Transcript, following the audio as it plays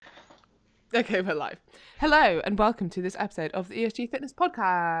Okay, we're live. Hello and welcome to this episode of the ESG Fitness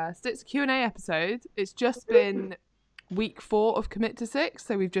Podcast. It's a Q&A episode. It's just been week 4 of Commit to 6,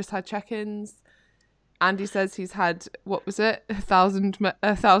 so we've just had check-ins. Andy says he's had, what was it,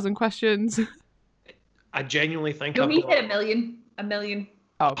 1,000 questions. I genuinely think No, I've he got hit a million.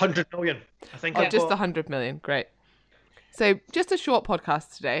 Oh, 100 million. I think oh I've just got 100 million. Great. So just a short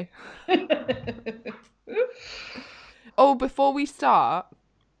podcast today. Oh, before we start,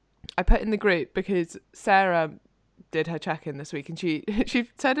 I put in the group because Sarah did her check-in this week and she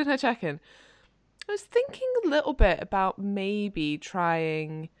said in her check-in, I was thinking a little bit about maybe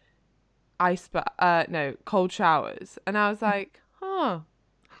trying cold showers. And I was like,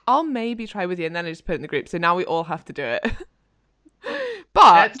 I'll maybe try with you. And then I just put it in the group. So now we all have to do it.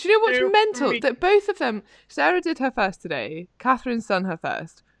 But do you know what's mental? That both of them, Sarah did her first today, Catherine's done her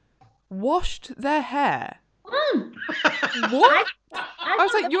first, washed their hair. What? I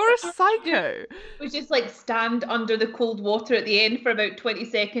was like, you're a psycho. Was just like stand under the cold water at the end for about 20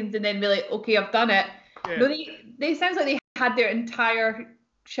 seconds and then be like, okay, I've done it. Yeah. No, they sounds like they had their entire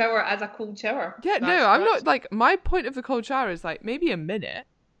shower as a cold shower. Yeah, I'm not like, my point of the cold shower is like maybe a minute,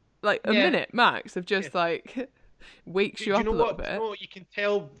 like a minute max of just like wakes you up a little bit. You know what you can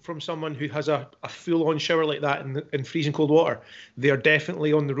tell from someone who has a full-on shower like that in freezing cold water? They are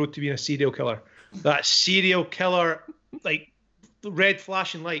definitely on the road to being a serial killer. That serial killer, like red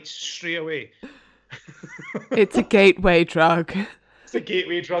flashing lights straight away. It's a gateway drug. It's a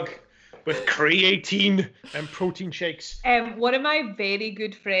gateway drug with creatine and protein shakes. One of my very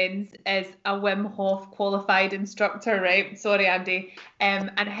good friends is a Wim Hof qualified instructor, right? Sorry, Andy.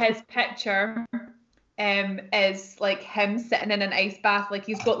 And his picture is like him sitting in an ice bath. Like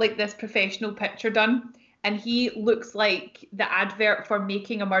he's got like this professional picture done. And he looks like the advert for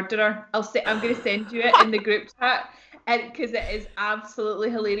Making a Murderer. I'm going to send you it in the group chat because it is absolutely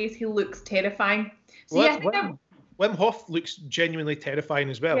hilarious. He looks terrifying. So Wim Hof looks genuinely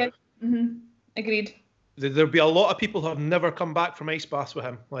terrifying as well. Yeah. Mm-hmm. Agreed. There'll be a lot of people who have never come back from ice baths with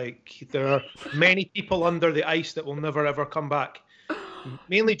him. Like there are many people under the ice that will never ever come back,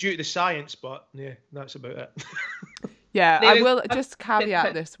 mainly due to the science. But yeah, that's about it. Yeah, I will just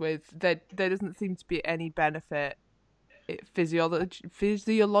caveat this with that there doesn't seem to be any benefit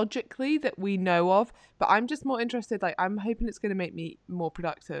physiologically that we know of, but I'm just more interested, like I'm hoping it's going to make me more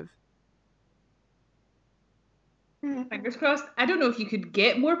productive. Fingers crossed. I don't know if you could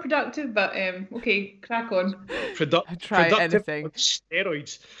get more productive, but okay, crack on. Try anything.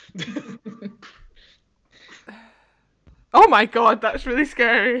 Steroids. Oh my god, that's really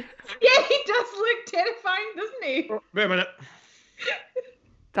scary. Yeah, he does look terrifying, doesn't he? Oh, wait a minute.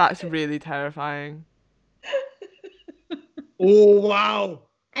 That's really terrifying. Oh, wow.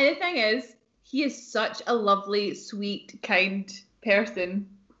 And the thing is, he is such a lovely, sweet, kind person.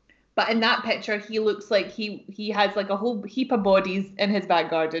 But in that picture, he looks like he has like a whole heap of bodies in his back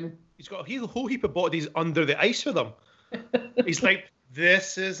garden. He's got a whole heap of bodies under the ice with him. He's like,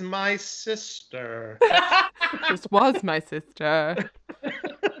 this is my sister. This was my sister.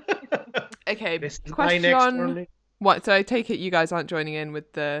 Okay, this is question. What? So I take it you guys aren't joining in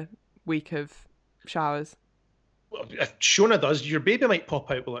with the week of showers? Well, if Shona does, your baby might pop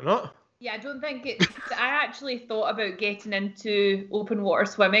out, will it not? Yeah, I don't think it. I actually thought about getting into open water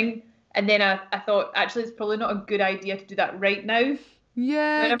swimming, and then I thought actually it's probably not a good idea to do that right now.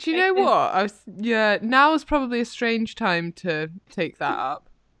 Yeah, do you know what? Now is probably a strange time to take that up.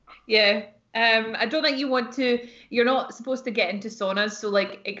 Yeah. I don't think you want to. You're not supposed to get into saunas, so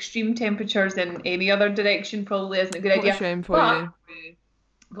like extreme temperatures in any other direction probably isn't a good idea. What a shame for you.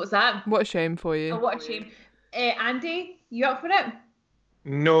 What's that? What a shame for you. Oh, what a shame. Andy, you up for it?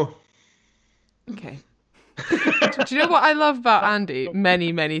 No. Okay. Do you know what I love about Andy?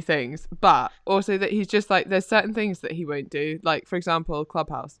 Many, many things, but also that he's just like, there's certain things that he won't do. Like, for example,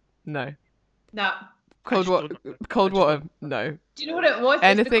 Clubhouse. No. No. Cold water. No. Do you know what it was?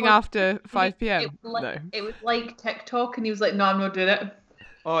 Anything after 5 p.m. No. It was like TikTok, and he was like, "No, I'm not doing it."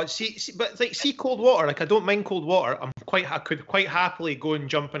 Oh, see, cold water. Like I don't mind cold water. I could quite happily go and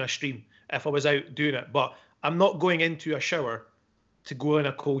jump in a stream if I was out doing it. But I'm not going into a shower to go in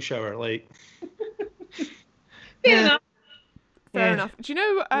a cold shower. Like. Fair enough. Do you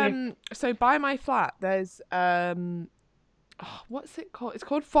know? So by my flat, there's what's it called? It's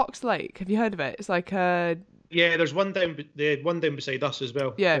called Fox Lake. Have you heard of it? It's like a. Yeah, there's one down beside us as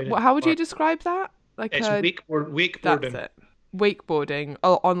well. Yeah. How would you describe that? Like it's wakeboarding. That's it. Wakeboarding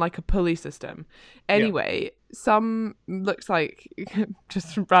on like a pulley system. Anyway, some looks like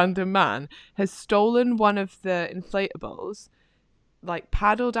just a random man has stolen one of the inflatables, like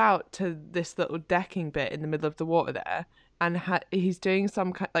paddled out to this little decking bit in the middle of the water there, and he's doing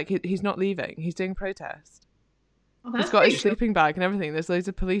some kind, like he's not leaving. He's doing protest. Oh, He's got his sleeping bag and everything. There's loads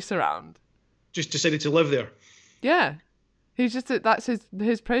of police around. Just decided to live there. Yeah. He's just, that's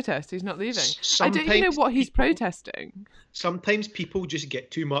his protest. He's not leaving. I don't even know what he's protesting. Sometimes people just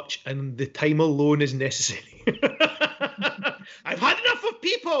get too much and the time alone is necessary. I've had enough of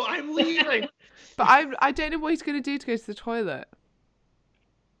people. I'm leaving. But I don't know what he's going to do to go to the toilet.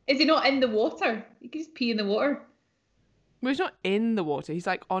 Is he not in the water? You can just pee in the water. Well, he's not in the water. He's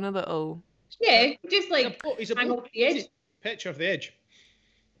like on a little... Yeah, just like he's hang off the edge. Picture of the edge.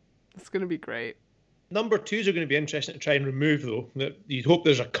 It's going to be great. Number 2s are going to be interesting to try and remove, though. You'd hope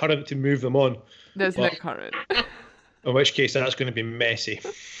there's a current to move them on. There's no current. In which case, that's going to be messy.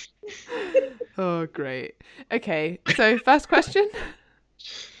 Oh, great. Okay, so first question.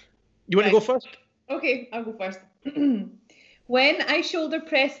 You want to go first? Okay, I'll go first. When I shoulder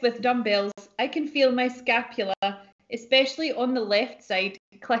press with dumbbells, I can feel my scapula, especially on the left side,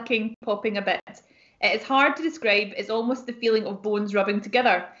 clicking, popping a bit. It is hard to describe. It's almost the feeling of bones rubbing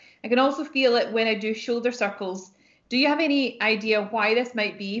together. I can also feel it when I do shoulder circles. Do you have any idea why this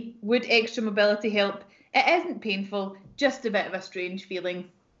might be? Would extra mobility help? It isn't painful, just a bit of a strange feeling.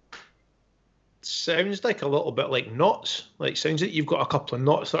 Sounds like a little bit like knots. Like, sounds like you've got a couple of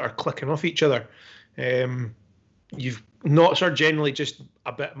knots that are clicking off each other. Knots are generally just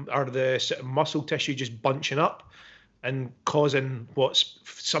the sort of muscle tissue just bunching up and causing what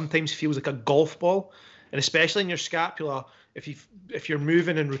sometimes feels like a golf ball. And especially in your scapula, if you're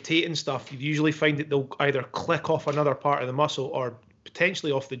moving and rotating stuff, you usually find that they'll either click off another part of the muscle or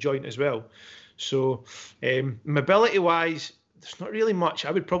potentially off the joint as well. So mobility-wise, there's not really much.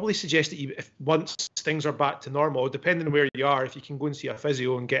 I would probably suggest that if once things are back to normal, depending on where you are, if you can go and see a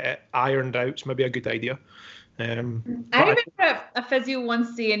physio and get it ironed out, it's maybe a good idea. I remember a physio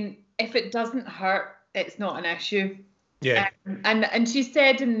once saying, if it doesn't hurt, it's not an issue. Yeah. And she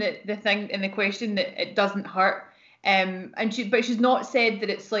said in the thing in the question that it doesn't hurt. But she's not said that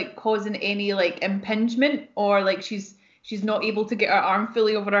it's like causing any like impingement or like she's not able to get her arm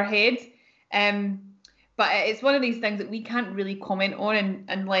fully over her head. But it's one of these things that we can't really comment on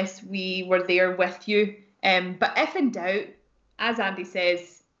unless we were there with you. But if in doubt, as Andy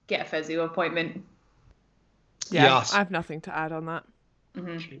says, get a physio appointment. Yeah, yes. I have nothing to add on that.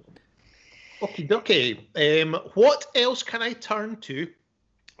 Mm-hmm. Okay. What else can I turn to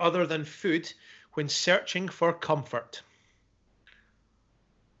other than food when searching for comfort?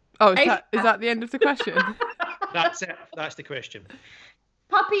 Oh, is that the end of the question? That's it. That's the question.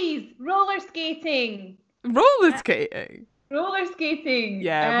 Puppies, roller skating. Roller skating? Roller skating.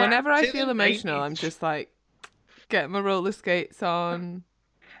 Yeah, whenever I feel emotional, I'm just like, get my roller skates on.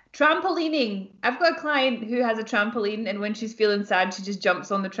 Trampolining. I've got a client who has a trampoline, and when she's feeling sad, she just jumps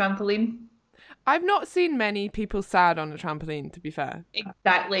on the trampoline. I've not seen many people sad on a trampoline, to be fair.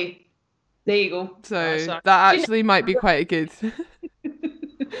 Exactly. There you go. So that actually might be quite a good.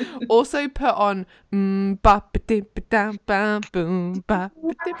 Also put on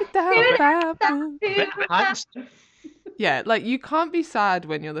yeah, like you can't be sad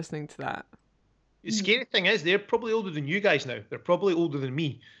when you're listening to that. The scary thing is they're probably older than you guys now. They're probably older than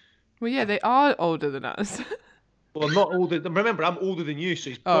me. Well, yeah, they are older than us. Well, I'm not older. Remember, I'm older than you,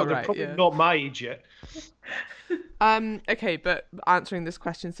 so they're probably not my age yet. Okay, but answering this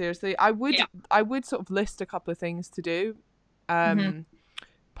question seriously, I would sort of list a couple of things to do.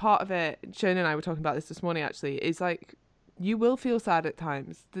 Part of it, Shona and I were talking about this morning actually, is like you will feel sad at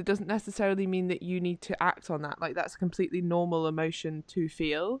times. That doesn't necessarily mean that you need to act on that. Like that's a completely normal emotion to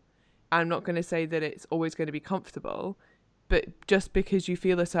feel. I'm not going to say that it's always going to be comfortable, but just because you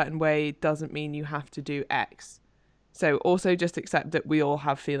feel a certain way doesn't mean you have to do X. So also just accept that we all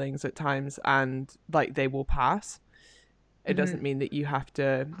have feelings at times and like they will pass. It doesn't mean that you have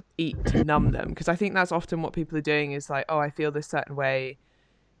to eat to numb them, because I think that's often what people are doing is like, oh, I feel this certain way.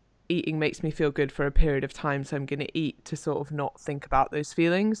 Eating makes me feel good for a period of time, so I'm going to eat to sort of not think about those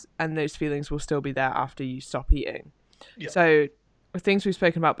feelings, and those feelings will still be there after you stop eating. Yeah. So things we've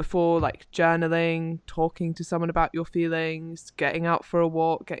spoken about before, like journaling, talking to someone about your feelings, getting out for a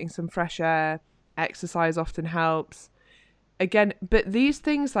walk, getting some fresh air, exercise often helps. Again, but these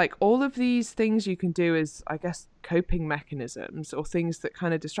things, like all of these things you can do as, I guess, coping mechanisms or things that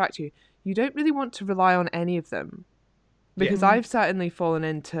kind of distract you. You don't really want to rely on any of them. Because I've certainly fallen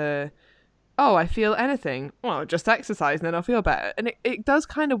into, oh, I feel anything. Well, just exercise and then I'll feel better. And it does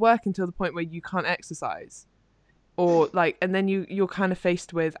kind of work until the point where you can't exercise. Or like, and then you're kind of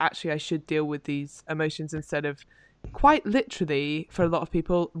faced with, actually, I should deal with these emotions instead of quite literally, for a lot of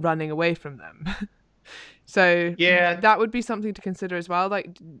people, running away from them. So yeah, that would be something to consider as well.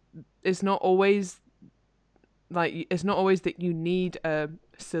 Like, it's not always like, it's not always that you need a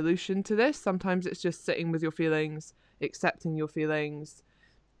solution to this. Sometimes it's just sitting with your feelings, accepting your feelings,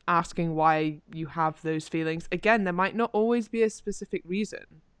 asking why you have those feelings. Again, there might not always be a specific reason.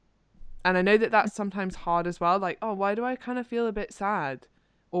 And I know that that's sometimes hard as well. Like, oh, why do I kind of feel a bit sad?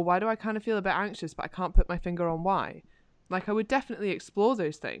 Or why do I kind of feel a bit anxious, but I can't put my finger on why? Like, I would definitely explore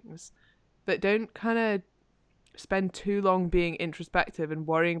those things, but don't kind of spend too long being introspective and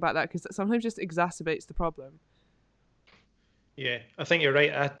worrying about that, because that sometimes just exacerbates the problem. Yeah, I think you're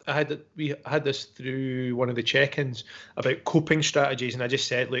right. We had this through one of the check-ins about coping strategies, and I just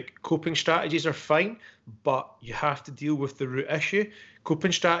said, look, coping strategies are fine, but you have to deal with the root issue.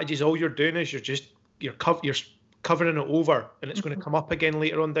 Coping strategies, all you're doing is you're covering it over, and it's going to come up again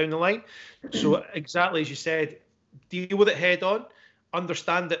later on down the line. So exactly as you said, deal with it head on.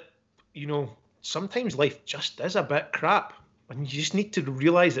 Understand that, you know, sometimes life just is a bit crap, and you just need to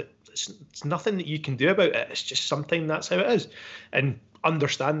realise that it's nothing that you can do about it. It's just something, that's how it is. And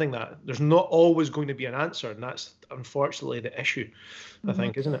understanding that there's not always going to be an answer, and that's unfortunately the issue, I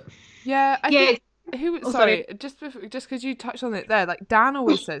think, isn't it? Yeah, I think sorry, just because you touched on it there, like Dan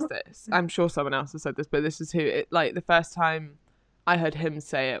always says this. I'm sure someone else has said this, but this is who it, like, the first time I heard him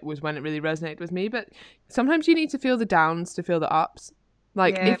say it was when it really resonated with me. But sometimes you need to feel the downs to feel the ups.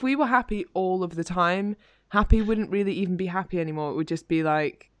 Like, if we were happy all of the time, happy wouldn't really even be happy anymore. It would just be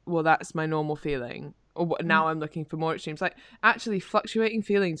like, well, that's my normal feeling, or now I'm looking for more extremes. Like, actually, fluctuating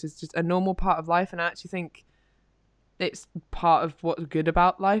feelings is just a normal part of life, and I actually think it's part of what's good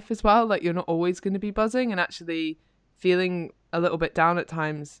about life as well. Like, you're not always going to be buzzing, and actually feeling a little bit down at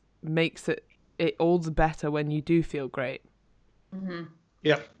times makes it all the better when you do feel great.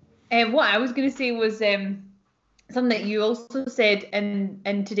 Yeah. What I was going to say was something that you also said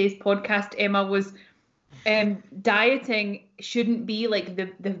in today's podcast, Emma, was dieting shouldn't be like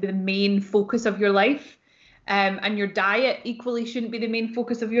the main focus of your life, and your diet equally shouldn't be the main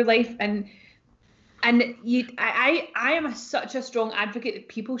focus of your life. And I am such a strong advocate that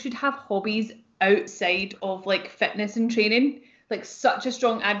people should have hobbies outside of like fitness and training, like such a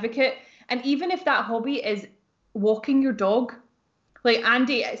strong advocate. And even if that hobby is walking your dog, like,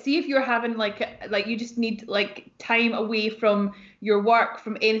 Andy, see if you're having like you just need like time away from your work,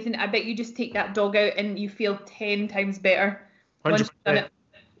 from anything, I bet you just take that dog out and you feel 10 times better. 100%.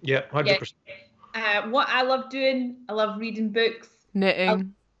 Yeah, 100%. What I love doing, I love reading books.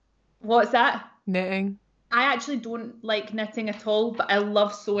 Knitting. What's that? Knitting. I actually don't like knitting at all, but I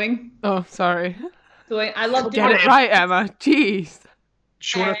love sewing. Oh, sorry. Sewing. I love doing Get it right, Emma. Jeez.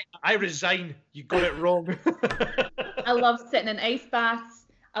 Sure, I resign. You got it wrong. I love sitting in ice baths.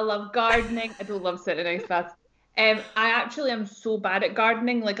 I love gardening. I don't love sitting in ice baths. I actually am so bad at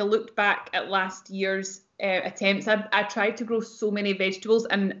gardening. Like, I looked back at last year's attempts. I tried to grow so many vegetables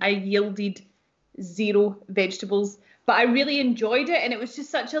and I yielded 0 vegetables. But I really enjoyed it, and it was just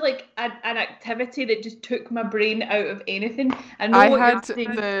such a an activity that just took my brain out of anything. On gardening,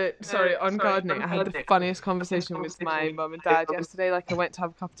 I had the funniest conversation with my mum and dad yesterday. Like, I went to have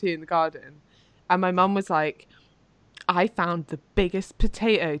a cup of tea in the garden, and my mum was like, I found the biggest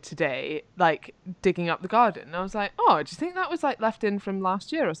potato today, like, digging up the garden. And I was like, oh, do you think that was like left in from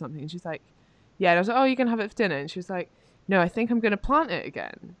last year or something? And she's like, yeah. And I was like, oh, you can have it for dinner. And she was like, no, I think I'm going to plant it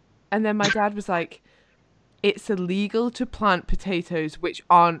again. And then my dad was like, it's illegal to plant potatoes which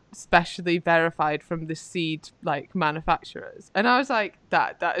aren't specially verified from the seed like manufacturers. And I was like,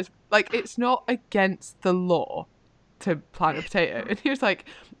 that is like, it's not against the law to plant a potato. And he was like,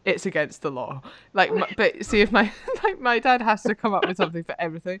 it's against the law. Like, but see, if my my dad has to come up with something for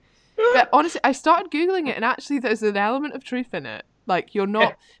everything. But honestly, I started Googling it, and actually there's an element of truth in it. Like, you're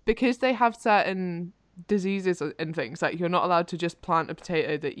not, because they have certain diseases and things, like, you're not allowed to just plant a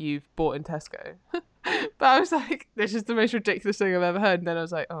potato that you've bought in Tesco. But I was like, this is the most ridiculous thing I've ever heard. And then I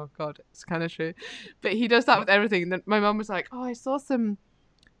was like, oh god, it's kind of true. But he does that with everything. And then my mum was like, oh, I saw some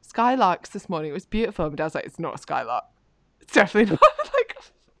skylarks this morning, it was beautiful. And Dad's like, it's not a skylark, it's definitely not. Like,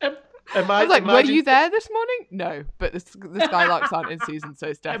 I was like, were you there this morning? No, but the skylarks aren't in season, so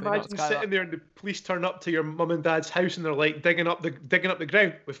it's definitely not a skylark. Sitting there and the police turn up to your mum and dad's house and they're like digging up the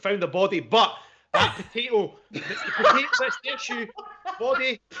ground. We found a body, but that potato, it's the potato that's the issue.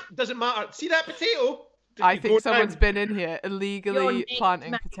 Body doesn't matter. See that potato? I think someone's been in here illegally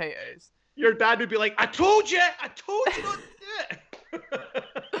planting potatoes. Your dad would be like, I told you not to do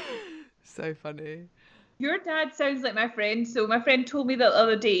it. So funny. Your dad sounds like my friend. So my friend told me the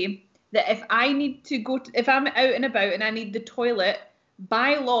other day that if I need to go, if I'm out and about and I need the toilet,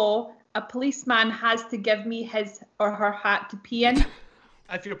 by law, a policeman has to give me his or her hat to pee in.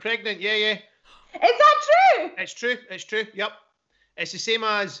 If you're pregnant, yeah. Is that true? It's true. Yep. It's the same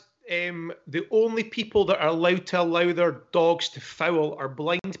as the only people that are allowed to allow their dogs to foul are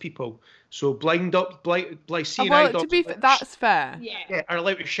blind people. So blind seeing eye dogs. To be that's fair. Yeah, are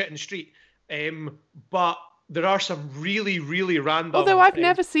allowed to shit in the street. But there are some really, really random. Although I've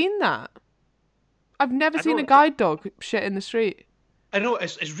never seen that. I've never seen a guide dog shit in the street. I know,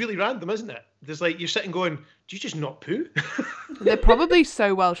 it's really random, isn't it? There's like, you're sitting going, do you just not poo? They're probably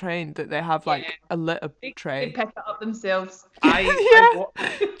so well trained that they have like a litter tray. They pick it up themselves. They've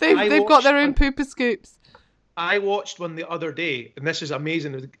got their own pooper scoops. I watched one the other day, and this is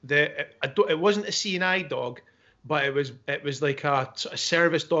amazing. It wasn't a CNI dog, but it was like a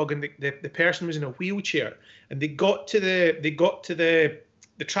service dog, and the person was in a wheelchair, and they got to the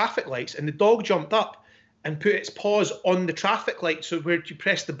traffic lights, and the dog jumped up and put its paws on the traffic light, so where you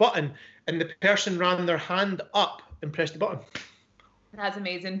press the button, and the person ran their hand up and pressed the button. That's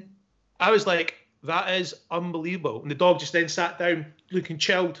amazing. I was like, that is unbelievable. And the dog just then sat down, looking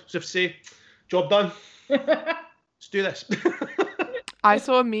chilled, as if to say, job done. Let's do this. I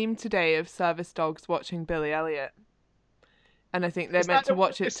saw a meme today of service dogs watching Billy Elliot. And I think they're meant to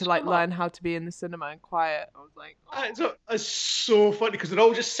watch it to like learn how to be in the cinema and quiet. I was like, oh. It's so funny because they're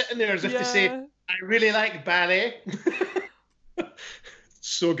all just sitting there as if to say, I really like ballet.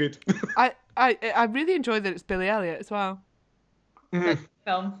 So good. I really enjoy that it's Billy Elliot as well. Mm-hmm.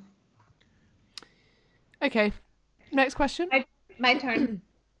 Film. Okay, next question. My turn.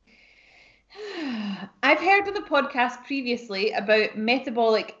 I've heard on the podcast previously about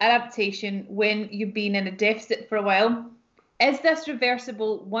metabolic adaptation when you've been in a deficit for a while. Is this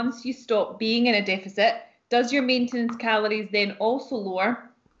reversible once you stop being in a deficit? Does your maintenance calories then also lower?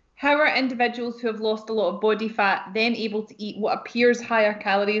 How are individuals who have lost a lot of body fat then able to eat what appears higher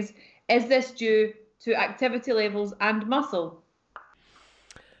calories? Is this due to activity levels and muscle?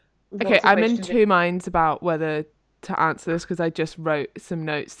 Okay, I'm in two minds about whether to answer this because I just wrote some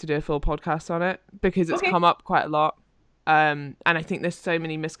notes to do a full podcast on it because it's come up quite a lot. And I think there's so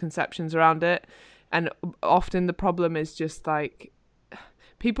many misconceptions around it. And often the problem is just like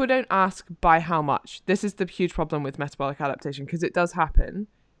people don't ask by how much. This is the huge problem with metabolic adaptation because it does happen.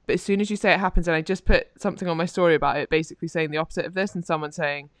 But as soon as you say it happens, and I just put something on my story about it, basically saying the opposite of this, and someone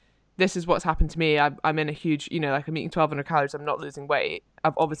saying, this is what's happened to me. I'm in a huge, like I'm eating 1,200 calories. I'm not losing weight.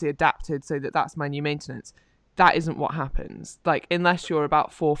 I've obviously adapted so that's my new maintenance. That isn't what happens. Like, unless you're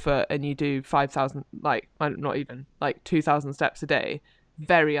about 4 foot and you do 5,000, like, not even, like 2,000 steps a day,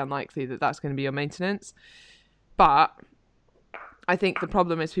 very unlikely that that's going to be your maintenance. But I think the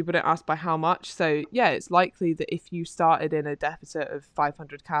problem is people don't ask by how much. So yeah, it's likely that if you started in a deficit of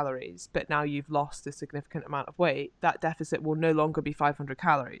 500 calories, but now you've lost a significant amount of weight, that deficit will no longer be 500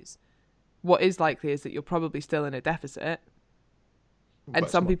 calories. What is likely is that you're probably still in a deficit. And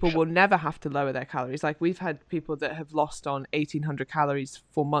some people will never have to lower their calories. Like we've had people that have lost on 1,800 calories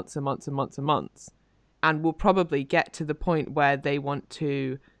for months and months and months and months, and will probably get to the point where they want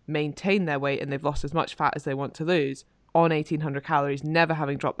to maintain their weight and they've lost as much fat as they want to lose on 1,800 calories, never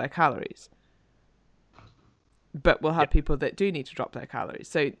having dropped their calories. But we'll have people that do need to drop their calories.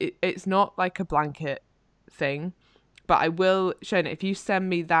 So it's not like a blanket thing. But I will, Shona, if you send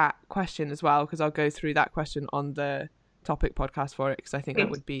me that question as well, because I'll go through that question on the topic podcast for it, because I think that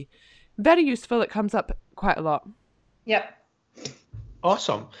would be very useful. It comes up quite a lot. Yep.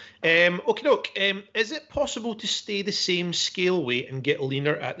 Awesome. Okay, is it possible to stay the same scale weight and get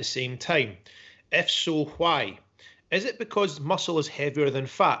leaner at the same time? If so, why? Is it because muscle is heavier than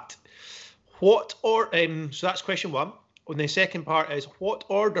fat? So that's question one. And the second part is, what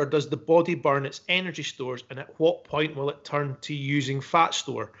order does the body burn its energy stores, and at what point will it turn to using fat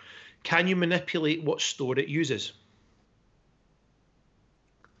store? Can you manipulate what store it uses?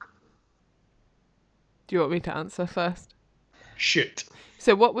 Do you want me to answer first? Shoot.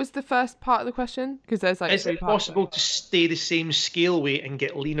 So what was the first part of the question? Because there's like is it possible to stay the same scale weight and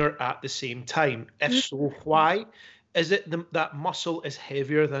get leaner at the same time? If so, why? Is it that muscle is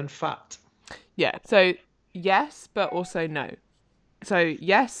heavier than fat? Yeah. So yes, but also no. So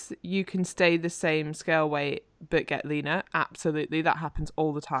yes, you can stay the same scale weight but get leaner. Absolutely, that happens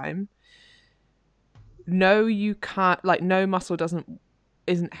all the time. No, you can't. Like, no muscle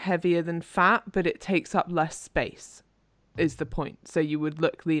isn't heavier than fat, but it takes up less space. Is the point. So you would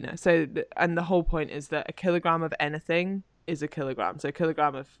look leaner. So, and the whole point is that a kilogram of anything is a kilogram. So a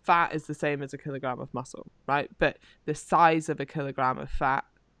kilogram of fat is the same as a kilogram of muscle, right? But the size of a kilogram of fat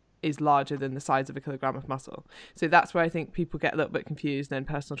is larger than the size of a kilogram of muscle. So that's where I think people get a little bit confused, and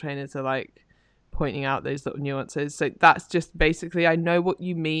personal trainers are like pointing out those little nuances. So that's just basically, I know what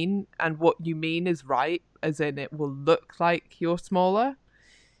you mean, and what you mean is right, as in it will look like you're smaller.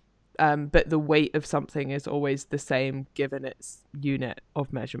 but the weight of something is always the same given its unit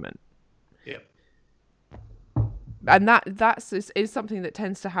of measurement. Yeah. And that's is something that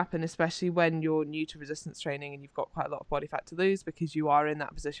tends to happen, especially when you're new to resistance training and you've got quite a lot of body fat to lose, because you are in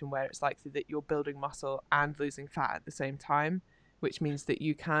that position where it's likely that you're building muscle and losing fat at the same time, which means that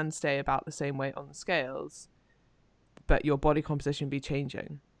you can stay about the same weight on the scales, but your body composition be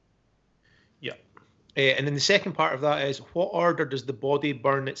changing. Yeah. And then the second part of that is, what order does the body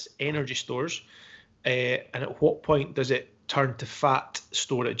burn its energy stores? And at what point does it turn to fat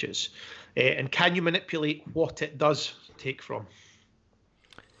storages? And can you manipulate what it does take from?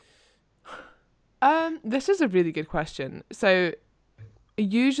 This is a really good question. So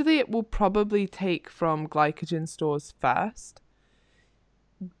usually it will probably take from glycogen stores first.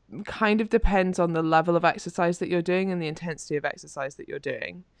 Kind of depends on the level of exercise that you're doing and the intensity of exercise that you're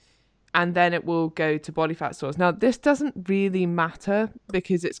doing. And then it will go to body fat stores. Now, this doesn't really matter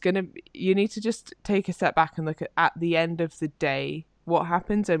because you need to just take a step back and look at the end of the day what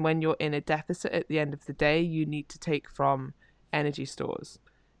happens. And when you're in a deficit at the end of the day, you need to take from energy stores.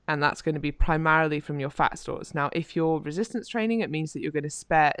 And that's going to be primarily from your fat stores. Now, if you're resistance training, it means that you're going to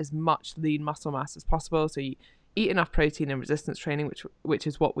spare as much lean muscle mass as possible. So you eat enough protein in resistance training, which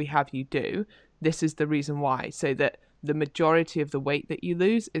is what we have you do. This is the reason why, so that the majority of the weight that you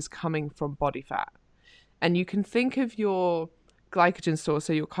lose is coming from body fat. And you can think of your glycogen stores,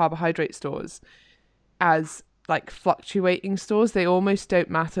 so your carbohydrate stores, as like fluctuating stores. They almost don't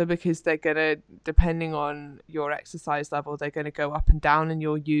matter because they're going to, depending on your exercise level, they're going to go up and down, and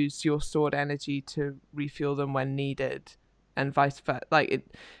you'll use your stored energy to refuel them when needed and vice versa.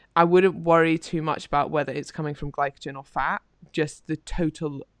 I wouldn't worry too much about whether it's coming from glycogen or fat, just the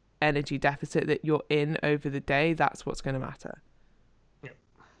total energy deficit that you're in over the day. That's what's going to matter. Yeah.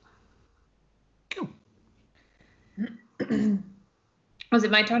 Cool. Was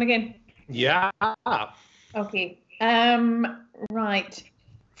it my turn again? Yeah. Okay. Right.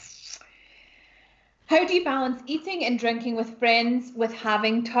 How do you balance eating and drinking with friends with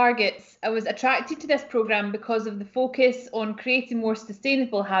having targets? I was attracted to this program because of the focus on creating more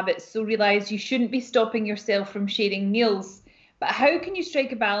sustainable habits, so realize you shouldn't be stopping yourself from sharing meals. But how can you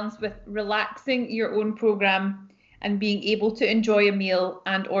strike a balance with relaxing your own program and being able to enjoy a meal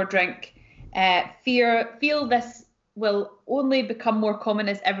and or drink? Feel this will only become more common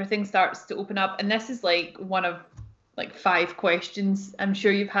as everything starts to open up. And this is like one of 5 questions. I'm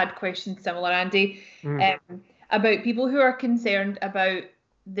sure you've had questions similar, Andy, about people who are concerned about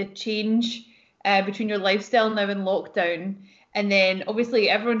the change between your lifestyle now in lockdown. And then obviously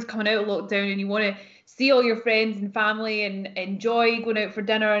everyone's coming out of lockdown and you want to see all your friends and family and enjoy going out for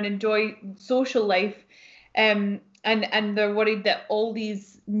dinner and enjoy social life. And they're worried that all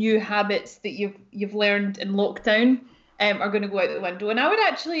these new habits that you've learned in lockdown are going to go out the window. And I would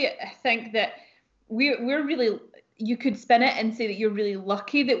actually think that we're really, you could spin it and say that you're really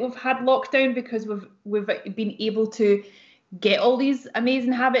lucky that we've had lockdown, because we've been able to get all these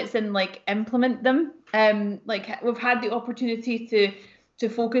amazing habits and implement them. We've had the opportunity to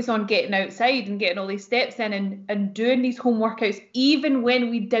focus on getting outside and getting all these steps in and doing these home workouts, even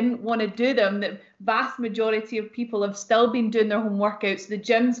when we didn't want to do them. The vast majority of people have still been doing their home workouts. The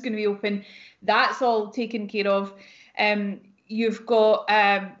gym's going to be open. That's all taken care of. You've got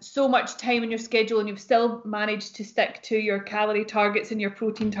so much time in your schedule and you've still managed to stick to your calorie targets and your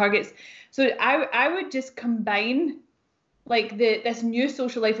protein targets. So I would just combine this new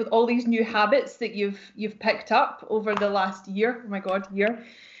social life with all these new habits that you've picked up over the last year. Oh my God, year.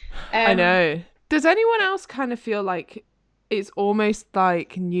 I know. Does anyone else kind of feel like it's almost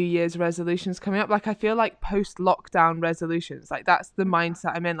like New Year's resolutions coming up? I feel like post-lockdown resolutions, that's the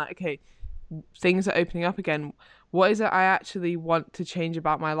mindset I'm in. Okay, things are opening up again. What is it I actually want to change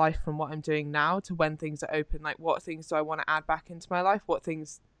about my life from what I'm doing now to when things are open? What things do I want to add back into my life? What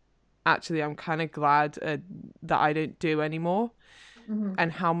things actually I'm kind of glad that I don't do anymore? Mm-hmm.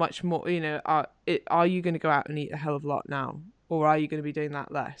 And how much more, are you going to go out and eat a hell of a lot now? Or are you going to be doing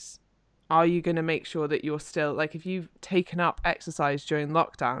that less? Are you going to make sure that you're still, if you've taken up exercise during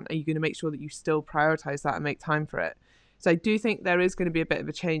lockdown, are you going to make sure that you still prioritize that and make time for it? So I do think there is going to be a bit of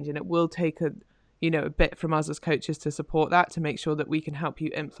a change, and it will take a bit from us as coaches to support that, to make sure that we can help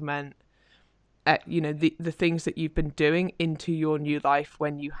you implement the things that you've been doing into your new life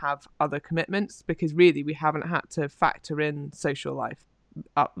when you have other commitments, because really we haven't had to factor in social life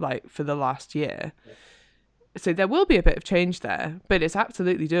up for the last year. So there will be a bit of change there, but it's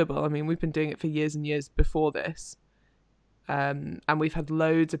absolutely doable. I mean, we've been doing it for years and years before this, and we've had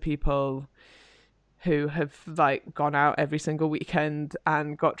loads of people who have gone out every single weekend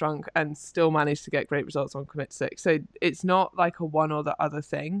and got drunk and still managed to get great results on Commit 6. So it's not like a one or the other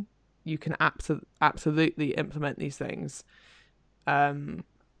thing. you can absolutely implement these things. That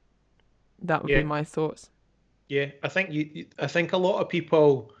would be my thoughts. Yeah, I think a lot of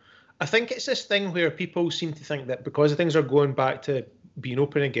people, I think it's this thing where people seem to think that because things are going back to being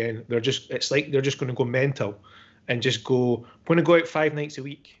open again, it's like they're just going to go mental and just go, I'm going to go out 5 nights a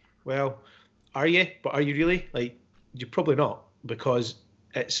week. Well, are you? But are you really? Like, you're probably not, because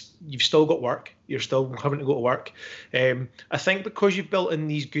you've still got work. You're still having to go to work. I think because you've built in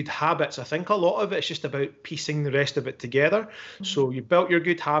these good habits, I think a lot of it's just about piecing the rest of it together. Mm-hmm. So you built your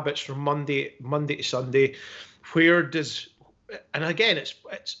good habits from Monday to Sunday. Where does, and again, it's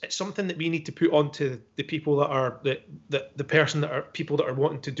something that we need to put onto the people that are people that are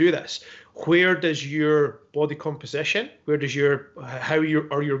wanting to do this. Where does your body composition, where does your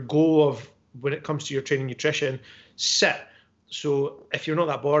goal of when it comes to your training nutrition sit? So if you're not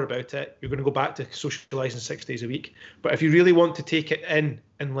that bored about it, you're going to go back to socializing 6 days a week. But if you really want to take it in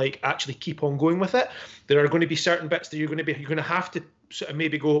and like actually keep on going with it, there are going to be certain bits that you're going to have to sort of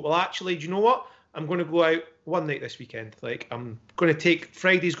maybe go, well, actually, do you know what? I'm going to go out 1 night this weekend. Like, I'm going to take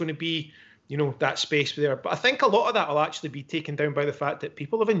Friday's going to be, that space there. But I think a lot of that will actually be taken down by the fact that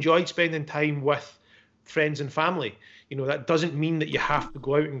people have enjoyed spending time with friends and family. That doesn't mean that you have to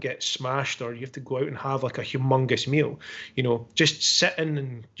go out and get smashed, or you have to go out and have like a humongous meal. Just sitting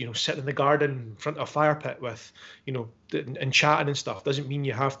in the garden in front of a fire pit with, and chatting and stuff doesn't mean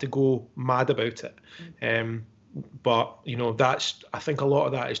you have to go mad about it. But I think a lot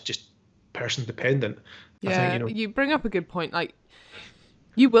of that is just person dependent. Yeah, I think, you bring up a good point. Like,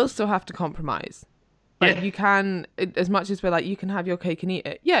 you will still have to compromise. Like, you can, as much as we're like, you can have your cake and eat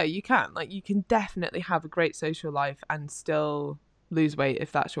it. Yeah, you can. Like, you can definitely have a great social life and still lose weight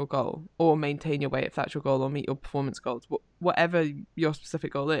if that's your goal, or maintain your weight if that's your goal, or meet your performance goals, whatever your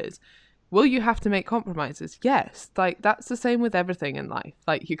specific goal is. Will you have to make compromises? Yes. Like, that's the same with everything in life.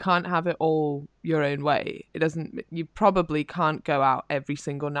 Like, you can't have it all your own way. You probably can't go out every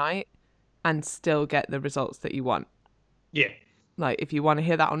single night and still get the results that you want. Yeah. Like, if you want to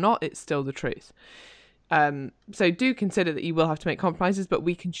hear that or not, it's still the truth. So do consider that you will have to make compromises, but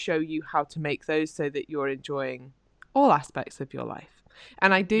we can show you how to make those so that you're enjoying all aspects of your life.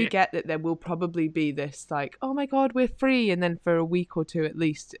 And I do get that there will probably be this like, oh my God, we're free. And then for a week or two, at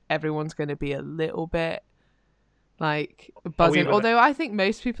least, everyone's going to be a little bit like buzzing. Although I think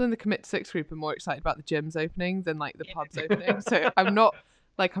most people in the Commit to 6 group are more excited about the gyms opening than like the pubs opening. So I'm not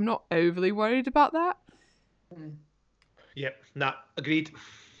overly worried about that. Yep, agreed.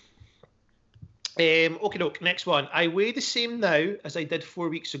 Okay, doke. Next one. I weigh the same now as I did 4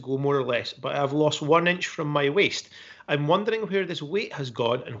 weeks ago, more or less, but I've lost 1 inch from my waist. I'm wondering where this weight has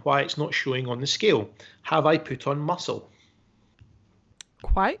gone and why it's not showing on the scale. Have I put on muscle?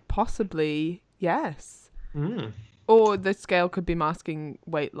 Quite possibly, yes. Or the scale could be masking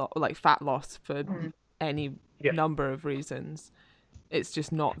weight loss, like fat loss, for any number of reasons. It's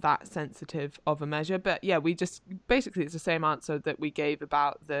just not that sensitive of a measure. But yeah, it's the same answer that we gave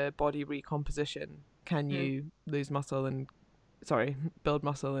about the body recomposition. Can you build muscle and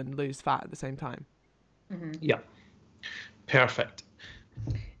lose fat at the same time? Yeah. Perfect.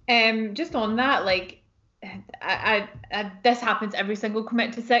 Just on that, like, I this happens every single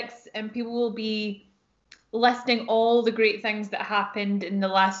Commit to 6, and people will be listing all the great things that happened in the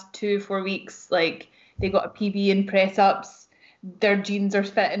last 2-4 weeks. Like, they got a PB in press ups. Their jeans are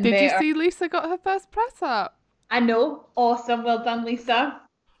fitting better. Did you see Lisa got her first press up? I know. Awesome. Well done, Lisa.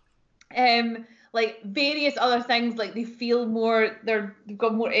 Like various other things, like they feel more, they've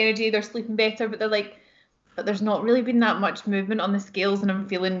got more energy, they're sleeping better, but they're like, but there's not really been that much movement on the scales and I'm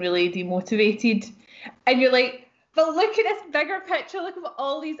feeling really demotivated. And you're like, but look at this bigger picture, look at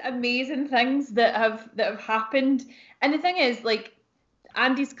all these amazing things that have happened. And the thing is, like,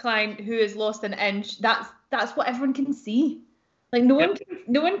 Andy's client who has lost an inch, that's what everyone can see. Like, no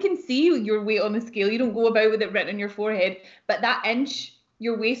one can see your weight on the scale. You don't go about with it written on your forehead. But that inch,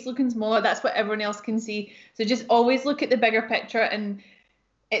 your waist looking smaller, that's what everyone else can see. So just always look at the bigger picture, and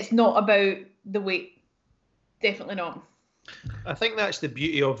it's not about the weight. Definitely not. I think that's the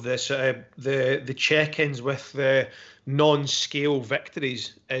beauty of this, the check-ins with the non-scale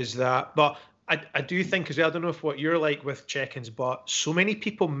victories is that. But I do think as well, I don't know if what you're like with check-ins, but so many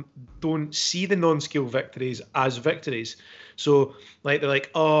people don't see the non-scale victories as victories. So like they're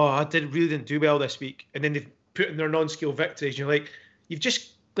like, oh, I really didn't do well this week, and then they've put in their non-scale victories. And you're like,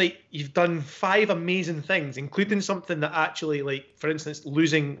 you've done 5 amazing things, including something that actually, like, for instance,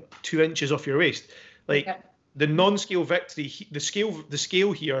 losing 2 inches off your waist. Like, the non-scale victory, the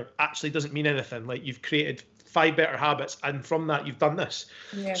scale here actually doesn't mean anything. Like, you've created 5 better habits, and from that you've done this.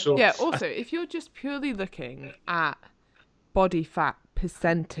 Yeah. So yeah. Also, if you're just purely looking at body fat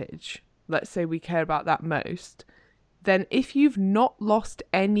percentage, let's say we care about that most, then if you've not lost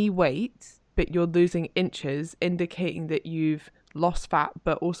any weight, but you're losing inches, indicating that you've lost fat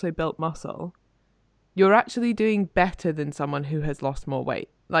but also built muscle, you're actually doing better than someone who has lost more weight.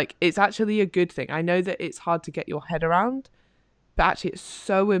 Like, it's actually a good thing. I know that it's hard to get your head around, but actually it's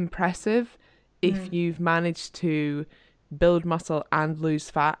so impressive if you've managed to build muscle and lose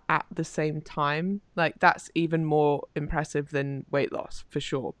fat at the same time. Like, that's even more impressive than weight loss, for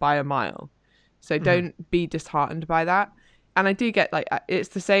sure, by a mile. So don't be disheartened by that. And I do get, like, it's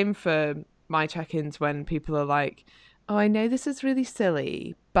the same for my check-ins when people are like, oh, I know this is really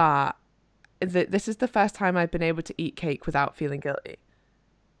silly, but this is the first time I've been able to eat cake without feeling guilty.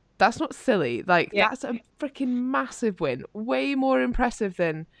 That's not silly. Like, that's a freaking massive win. Way more impressive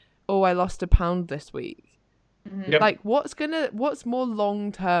than, oh, I lost a pound this week. Yep. Like, what's more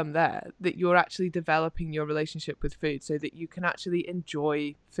long term there, that you're actually developing your relationship with food so that you can actually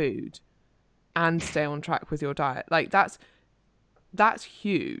enjoy food and stay on track with your diet. Like, that's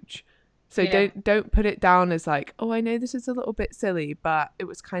huge. So don't put it down as like, oh, I know this is a little bit silly, but it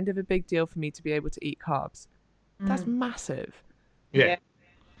was kind of a big deal for me to be able to eat carbs. That's massive. Yeah.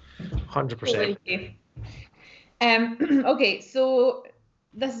 100%. Okay, so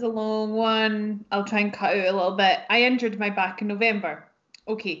this is a long one. I'll try and cut out a little bit. I injured my back in November.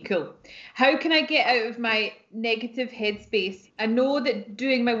 Okay, cool. How can I get out of my negative headspace? I know that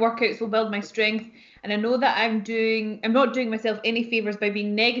doing my workouts will build my strength, and I know that I'm not doing myself any favors by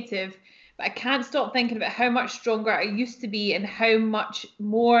being negative, but I can't stop thinking about how much stronger I used to be and how much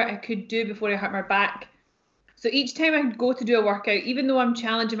more I could do before I hurt my back. So each time I go to do a workout, even though I'm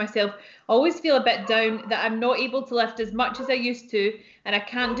challenging myself, I always feel a bit down that I'm not able to lift as much as I used to, and I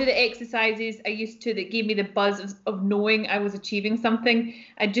can't do the exercises I used to that gave me the buzz of knowing I was achieving something.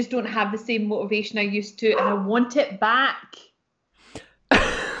 I just don't have the same motivation I used to, and I want it back.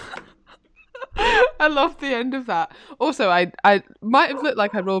 I love the end of that. Also, I might have looked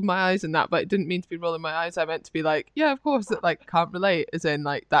like I rolled my eyes in that, but it didn't mean to be rolling my eyes. I meant to be like, yeah, of course, that like can't relate, as in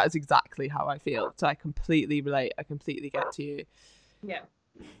like that is exactly how I feel. So I completely relate. I completely get to you. Yeah.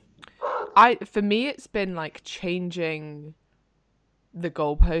 For me, it's been like changing the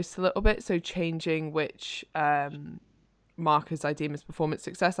goalposts a little bit. So changing which markers I deem as performance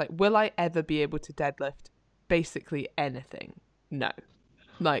success. Like, will I ever be able to deadlift basically anything? No.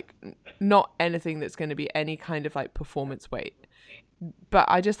 Like, not anything that's going to be any kind of like performance weight, but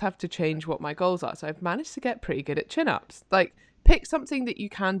I just have to change what my goals are. So I've managed to get pretty good at chin-ups. Like, pick something that you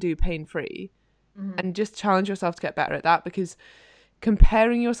can do pain-free and just challenge yourself to get better at that, because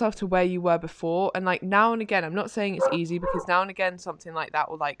comparing yourself to where you were before, and like now and again, I'm not saying it's easy, because now and again something like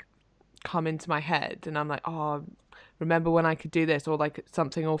that will like come into my head and I'm like, oh, remember when I could do this, or like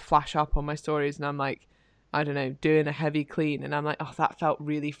something will flash up on my stories and I'm like, I don't know, doing a heavy clean and I'm like, oh, that felt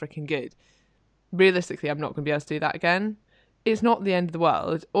really freaking good. Realistically, I'm not going to be able to do that again. It's not the end of the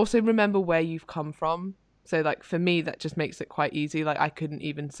world. Also, remember where you've come from. So like for me, that just makes it quite easy. Like, I couldn't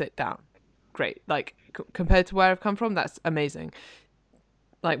even sit down. Great. Like compared to where I've come from, that's amazing.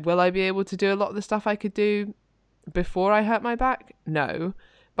 Like, will I be able to do a lot of the stuff I could do before I hurt my back? No.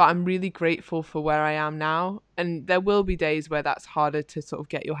 But I'm really grateful for where I am now. And there will be days where that's harder to sort of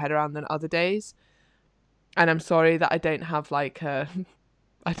get your head around than other days. And I'm sorry that I don't have like a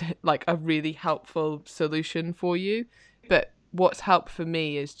really helpful solution for you. But what's helped for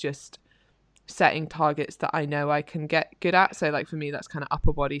me is just setting targets that I know I can get good at. So like for me, that's kind of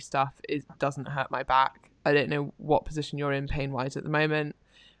upper body stuff. It doesn't hurt my back. I don't know what position you're in pain wise at the moment.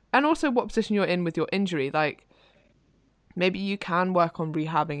 And also what position you're in with your injury. Like, maybe you can work on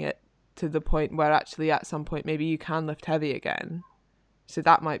rehabbing it to the point where actually at some point maybe you can lift heavy again. So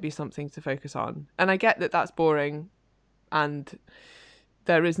that might be something to focus on. And I get that that's boring and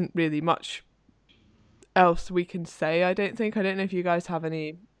there isn't really much else we can say, I don't think. I don't know if you guys have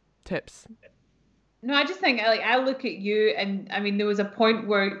any tips. No, I just think, like, I look at you and I mean, there was a point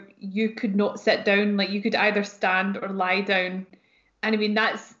where you could not sit down. Like, you could either stand or lie down. And I mean,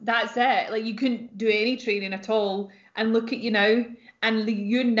 that's it. Like, you couldn't do any training at all. And look at you now. And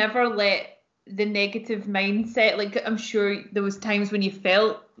you never let the negative mindset, like, I'm sure there was times when you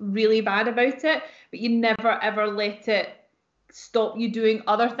felt really bad about it, but you never ever let it stop you doing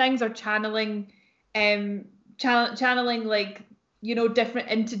other things or channeling like, you know,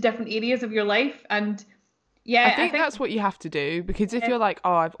 into different areas of your life. And yeah, I think that's what you have to do, because if you're like,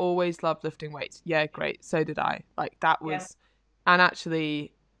 oh, I've always loved lifting weights, yeah, great, so did I. Like, that was and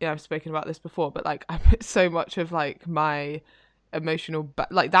actually, yeah, I've spoken about this before, but like I put so much of like my emotional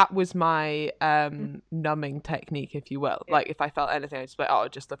like that was my numbing technique, if you will. Like, if I felt anything, I'd just be like, oh, I'll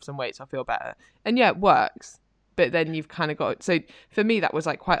just lift some weights, I'll feel better. And yeah, it works, but then you've kind of got, so for me that was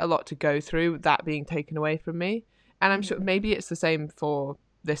like quite a lot to go through, that being taken away from me. And I'm sure maybe it's the same for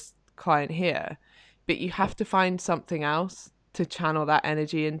this client here, but you have to find something else to channel that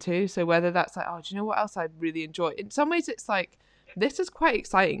energy into. So whether that's like, oh, do you know what else I really enjoy? In some ways it's like, this is quite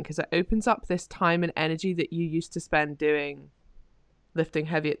exciting because it opens up this time and energy that you used to spend doing lifting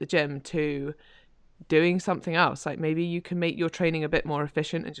heavy at the gym to doing something else. Like maybe you can make your training a bit more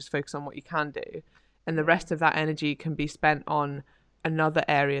efficient and just focus on what you can do, and the rest of that energy can be spent on another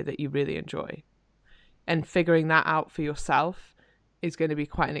area that you really enjoy. And figuring that out for yourself is going to be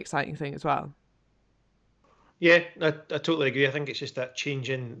quite an exciting thing as well. Yeah, I totally agree. I think it's just that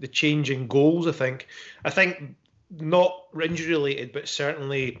change in goals. I think not injury related, but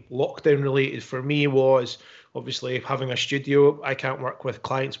certainly lockdown related for me was obviously having a studio. I can't work with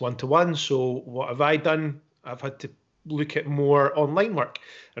clients one-to-one, so what have I done? I've had to look at more online work,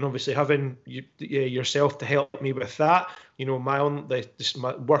 and obviously having yourself to help me with that. You know, my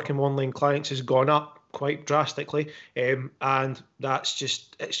working with online clients has gone up quite drastically, and it's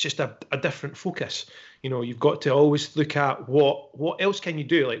just a different focus. You know, you've got to always look at what else can you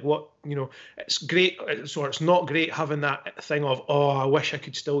do? Like what, you know, it's great, so it's not great having that thing of, oh, I wish I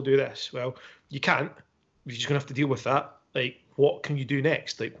could still do this. Well, you can't. You're just gonna have to deal with that. Like, what can you do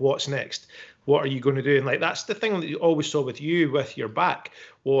next? Like, what's next? What are you going to do? And like, that's the thing that you always saw with you with your back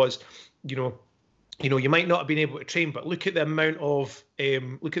was, you know, you might not have been able to train, but look at the amount of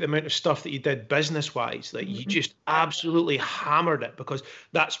stuff that you did business wise. Like you just absolutely hammered it, because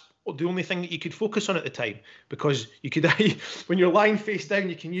that's the only thing that you could focus on at the time, because you could when you're lying face down,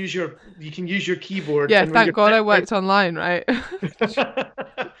 you can use your keyboard. Yeah, thank God I worked online, right?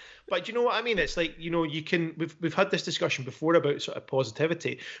 But you know what I mean? It's like, you know, you can. We've had this discussion before about sort of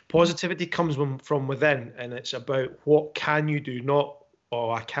positivity. Positivity comes from within, and it's about what can you do, not,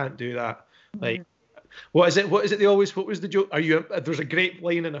 oh, I can't do that. Like, what is it? What was the joke? There's a great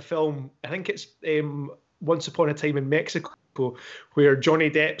line in a film. I think it's Once Upon a Time in Mexico, where Johnny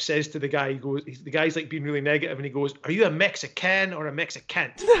Depp says to the guy, the guy's like being really negative, and he goes, "Are you a Mexican or a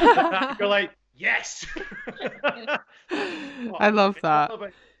Mexicant?" You're like, yes. I love that.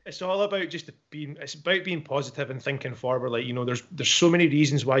 It's all about it's about being positive and thinking forward. Like, you know, there's so many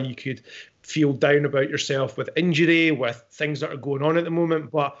reasons why you could feel down about yourself with injury, with things that are going on at the moment.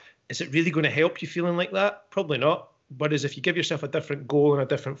 But is it really going to help you feeling like that? Probably not. But if you give yourself a different goal and a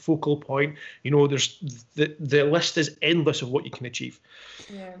different focal point, you know, there's the list is endless of what you can achieve.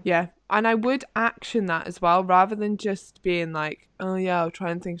 Yeah. And I would action that as well, rather than just being like, oh yeah, I'll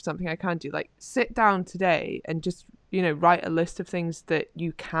try and think of something I can do. Like, sit down today and just, you know, write a list of things that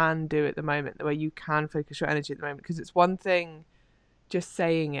you can do at the moment, where you can focus your energy at the moment. Because it's one thing just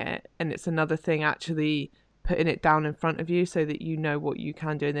saying it, and it's another thing actually putting it down in front of you so that you know what you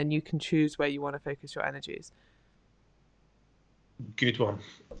can do, and then you can choose where you want to focus your energies. Good one.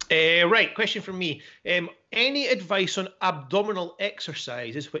 Right, question from me. Any advice on abdominal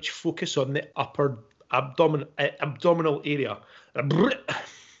exercises which focus on the upper abdominal area? Can't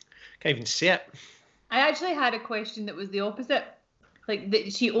even say it. I actually had a question that was the opposite. Like,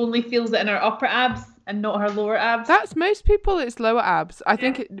 that she only feels it in her upper abs and not her lower abs. That's most people, it's lower abs. I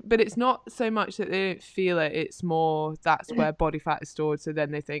think, but it's not so much that they don't feel it. It's more that's where body fat is stored. So then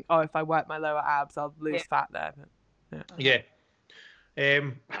they think, oh, if I work my lower abs, I'll lose fat there. But, yeah.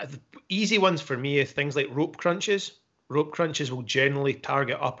 The easy ones for me is things like rope crunches. Rope crunches will generally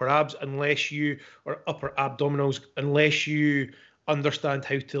target upper abs or upper abdominals, unless you understand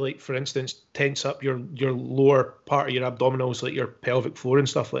how to, like, for instance, tense up your lower part of your abdominals, like your pelvic floor and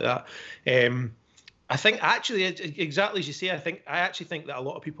stuff like that. I think actually, exactly as you say, I actually think that a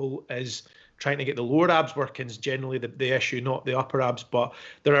lot of people is trying to get the lower abs working is generally the issue, not the upper abs. But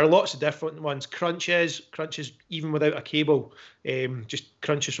there are lots of different ones. Crunches even without a cable, just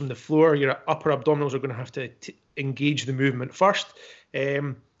crunches from the floor. Your upper abdominals are going to have to engage the movement first.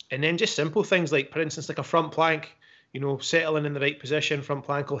 And then just simple things like, for instance, like a front plank. You know, settling in the right position, front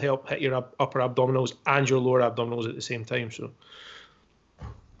plank will help hit your upper abdominals and your lower abdominals at the same time. So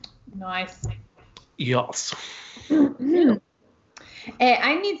nice. Yes.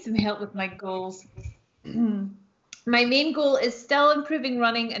 I need some help with my goals. My main goal is still improving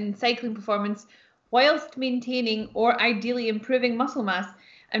running and cycling performance whilst maintaining or ideally improving muscle mass.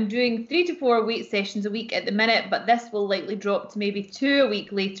 I'm doing 3 to 4 weight sessions a week at the minute, but this will likely drop to maybe 2 a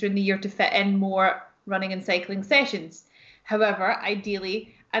week later in the year to fit in more running and cycling sessions. However,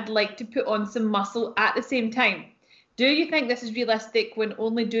 ideally, I'd like to put on some muscle at the same time. Do you think this is realistic when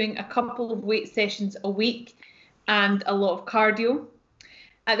only doing a couple of weight sessions a week and a lot of cardio?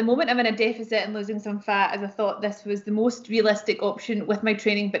 At the moment, I'm in a deficit and losing some fat, as I thought this was the most realistic option with my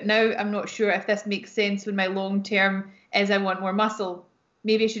training, but now I'm not sure if this makes sense when my long term is I want more muscle.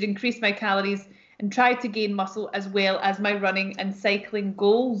 Maybe I should increase my calories and try to gain muscle as well as my running and cycling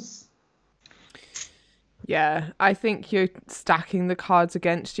goals. Yeah, I think you're stacking the cards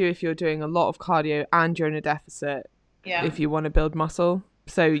against you if you're doing a lot of cardio and you're in a deficit. Yeah. If you want to build muscle.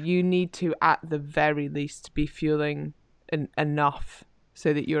 So you need to, at the very least, be fueling enough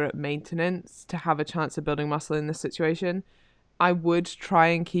so that you're at maintenance to have a chance of building muscle in this situation. I would try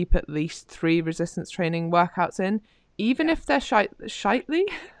and keep at least 3 resistance training workouts in, even if they're shitely.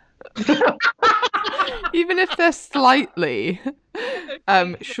 Even if they're slightly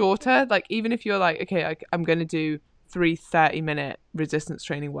shorter, like even if you're like, okay, I'm going to do 3 30-minute resistance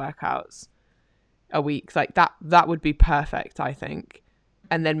training workouts a week, like that would be perfect, I think.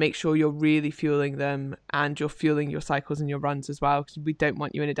 And then make sure you're really fueling them and you're fueling your cycles and your runs as well, because we don't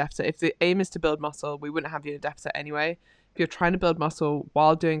want you in a deficit. If the aim is to build muscle, we wouldn't have you in a deficit anyway. If you're trying to build muscle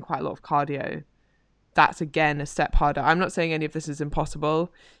while doing quite a lot of cardio, that's again a step harder. I'm not saying any of this is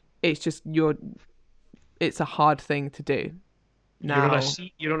impossible. It's just it's a hard thing to do. Now,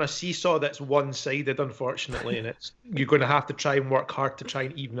 you're on a seesaw that's one-sided, unfortunately, and you're going to have to try and work hard to try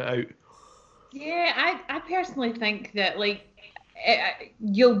and even it out. Yeah, I personally think that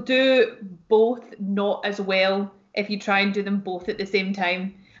you'll do both not as well if you try and do them both at the same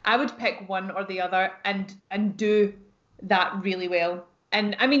time. I would pick one or the other and do that really well.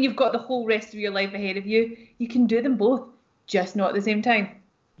 And I mean, you've got the whole rest of your life ahead of you. You can do them both, just not at the same time.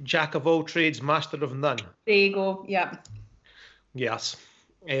 Jack of all trades, master of none. There you go. Yeah. Yes.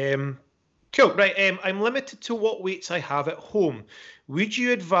 Cool. Right. I'm limited to what weights I have at home. Would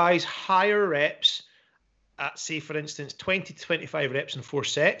you advise higher reps at, say, for instance, 20 to 25 reps in 4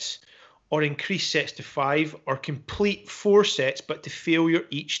 sets, or increase sets to 5, or complete 4 sets but to failure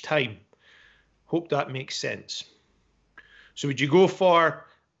each time? Hope that makes sense. So would you go for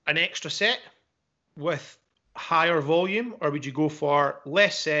an extra set with higher volume, or would you go for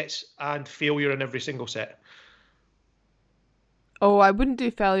less sets and failure in every single set? Oh, I wouldn't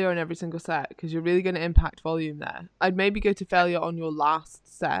do failure on every single set because you're really going to impact volume there. I'd maybe go to failure on your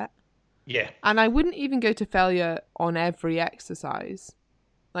last set. Yeah. And I wouldn't even go to failure on every exercise.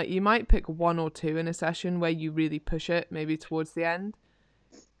 Like, you might pick 1 or 2 in a session where you really push it, maybe towards the end.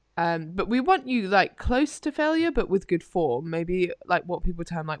 But we want you like close to failure, but with good form. Maybe like what people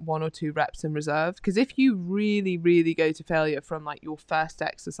term like 1 or 2 reps in reserve. Because if you really, really go to failure from like your first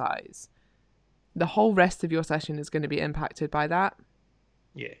exercise, the whole rest of your session is going to be impacted by that.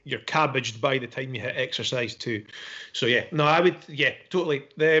 Yeah, you're cabbaged by the time you hit exercise 2. So yeah, no, I would, yeah, totally.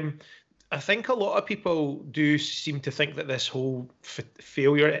 I think a lot of people do seem to think that this whole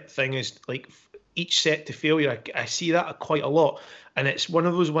failure thing is like each set to failure. I see that quite a lot. And it's one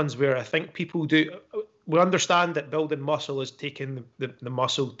of those ones where I think people we understand that building muscle is taking the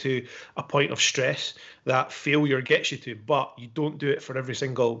muscle to a point of stress that failure gets you to, but you don't do it for every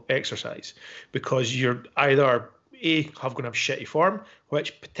single exercise because you're either going to have shitty form,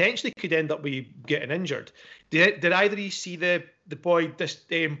 which potentially could end up with you getting injured. Did either of you see the boy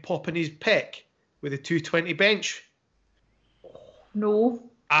popping his pec with a 220 bench? No.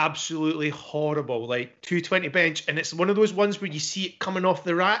 Absolutely horrible, like 220 bench, and it's one of those ones where you see it coming off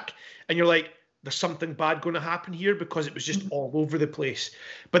the rack and you're like, there's something bad going to happen here because it was just all over the place.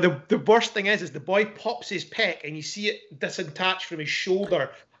 But the worst thing is the boy pops his pec and you see it disattached from his shoulder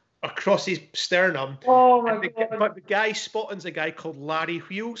across his sternum. Oh my God. But the guy spotting's a guy called Larry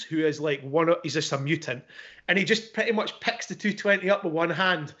Wheels, who is like he's just a mutant, and he just pretty much picks the 220 up with one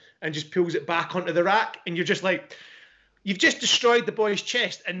hand and just pulls it back onto the rack, and you're just like, you've just destroyed the boy's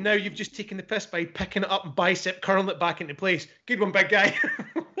chest, and now you've just taken the piss by picking it up and bicep curling it back into place. Good one, big guy.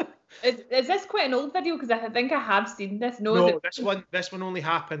 Is this quite an old video? Because I think I have seen this. No, this one only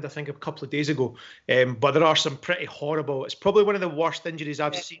happened, I think, a couple of days ago. But there are some pretty horrible. It's probably one of the worst injuries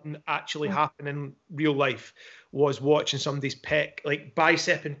I've seen actually happen in real life. Was watching somebody's pec, like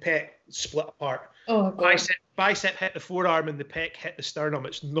bicep and pec, split apart. Oh God. Bicep hit the forearm and the pec hit the sternum.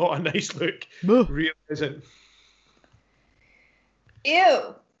 It's not a nice look. Really isn't.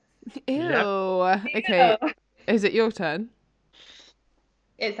 Ew. Yep. Okay. Is it your turn?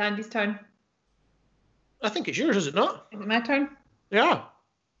 It's Andy's turn. I think it's yours, is it not? Is it my turn? Yeah.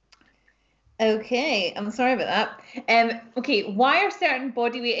 Okay, I'm sorry about that. Okay, why are certain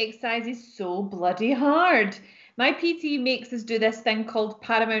bodyweight exercises so bloody hard? My PT makes us do this thing called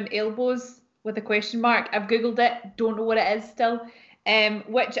paramount elbows with a question mark. I've Googled it, don't know what it is still,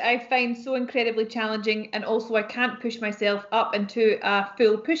 which I find so incredibly challenging, and also I can't push myself up into a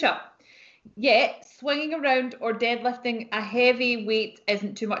full push-up. Yet, swinging around or deadlifting a heavy weight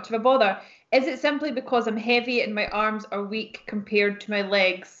isn't too much of a bother. Is it simply because I'm heavy and my arms are weak compared to my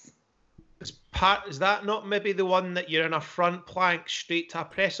legs? Is that not maybe the one that you're in a front plank straight to a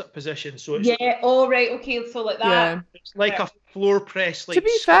press-up position? So it's, yeah, all right, okay, so like that. Yeah. It's like a floor press. Like, to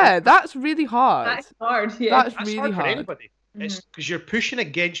be fair, that's really hard. That's hard, yeah. That's really hard for hard. anybody. It's because you're pushing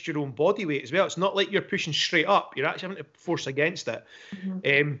against your own body weight as well. It's not like you're pushing straight up. You're actually having to force against it.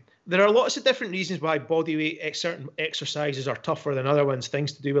 There are lots of different reasons why body weight certain exercises are tougher than other ones.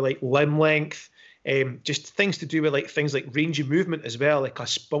 Things to do with like limb length, just things to do with like things like range of movement as well. Like a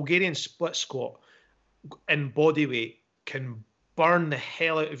Bulgarian split squat in body weight can burn the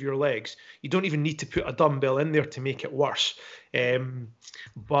hell out of your legs. You don't even need to put a dumbbell in there to make it worse.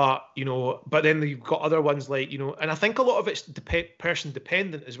 But then you've got other ones like, and I think a lot of it's person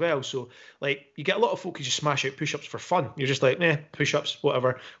dependent as well. So like you get a lot of folk who just smash out push-ups for fun. You're just like, push-ups,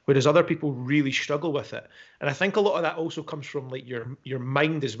 whatever. Whereas other people really struggle with it. And I think a lot of that also comes from like your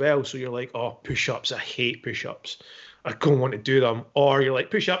mind as well. So you're like, oh, push-ups, I hate push-ups. I don't want to do them. Or you're like,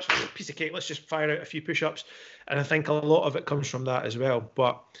 push-ups, piece of cake, let's just fire out a few push-ups. And I think a lot of it comes from that as well.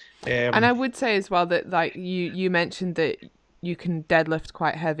 But and I would say as well that like you mentioned that you can deadlift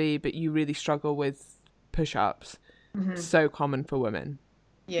quite heavy, but you really struggle with push-ups. So common for women.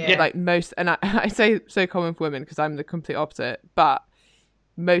 Yeah. Like most, and I say so common for women because I'm the complete opposite, but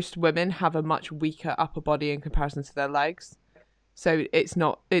most women have a much weaker upper body in comparison to their legs. So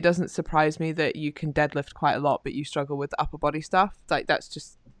it doesn't surprise me that you can deadlift quite a lot, but you struggle with the upper body stuff. Like that's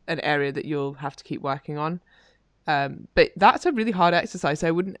just an area that you'll have to keep working on. But that's a really hard exercise.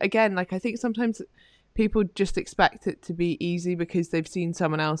 I think sometimes people just expect it to be easy because they've seen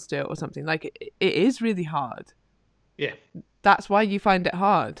someone else do it or something. Like it is really hard. Yeah. That's why you find it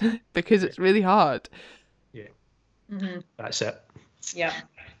hard, because it's really hard. Yeah. That's it. Yeah.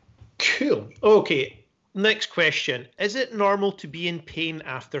 Cool. Okay. Next question. Is it normal to be in pain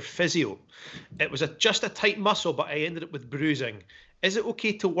after physio? It was just a tight muscle, but I ended up with bruising. Is it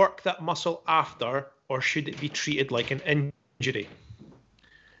okay to work that muscle after, or should it be treated like an injury?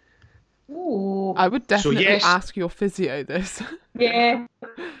 Ooh. I would definitely ask your physio this. Yeah.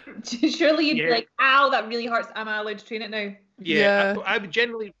 Surely you'd be like, ow, that really hurts. Am I allowed to train it now? Yeah. I would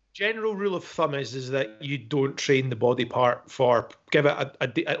general rule of thumb is that you don't train the body part give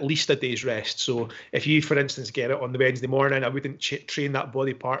it at least a day's rest. So if you, for instance, get it on the Wednesday morning, I wouldn't train that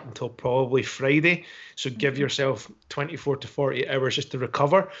body part until probably Friday. So give yourself 24 to 48 hours just to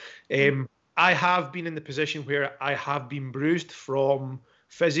recover. I have been in the position where I have been bruised from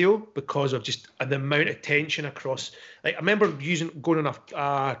physio because of just the amount of tension across. Like I remember going on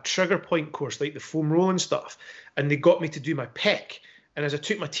a trigger point course, like the foam rolling stuff, and they got me to do my pec. And as I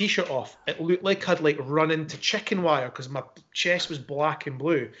took my t-shirt off, it looked like I'd run into chicken wire because my chest was black and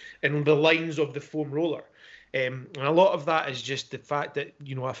blue and the lines of the foam roller. And a lot of that is just the fact that,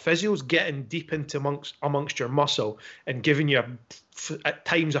 a physio's getting deep into amongst your muscle and giving you at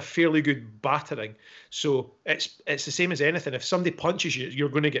times a fairly good battering. So it's the same as anything. If somebody punches you, you're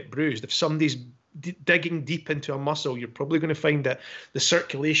going to get bruised. If somebody's digging deep into a muscle, you're probably going to find that the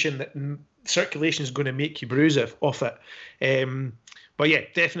circulation is going to make you bruise off it. But yeah,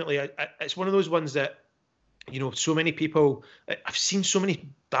 definitely, it's one of those ones that, so many people, I've seen so many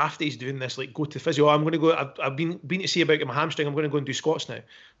dafties doing this, like go to physio. I'm going to go, I've been to see about my hamstring, I'm going to go and do squats now.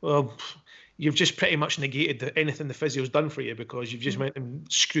 Well, you've just pretty much negated anything the physio's done for you because you've just went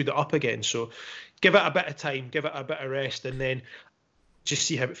and screwed it up again. So give it a bit of time, give it a bit of rest, and then just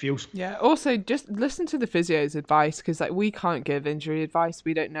see how it feels. Yeah. Also, just listen to the physio's advice because, we can't give injury advice.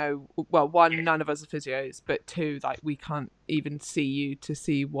 We don't know. Well, one, none of us are physios, but two, we can't even see you to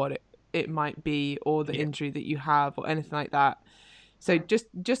see what it might be or the injury that you have or anything like that. So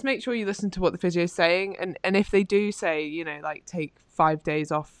just make sure you listen to what the physio is saying, and if they do say, take 5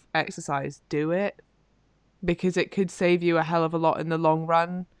 days off exercise, do it, because it could save you a hell of a lot in the long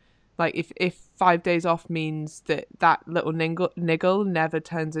run. Like if 5 days off means that little niggle never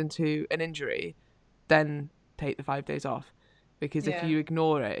turns into an injury, then take the 5 days off, because if you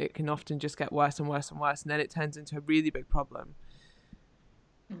ignore it, it can often just get worse and worse and worse, and then it turns into a really big problem.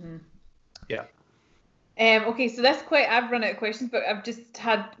 Yeah. Okay, so I've run out of questions, but I've just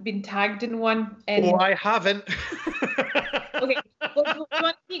been tagged in one. Oh, I haven't. Okay, well, do you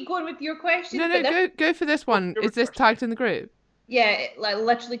want to keep going with your question? No, go for this one. Is this tagged in the group? Yeah, it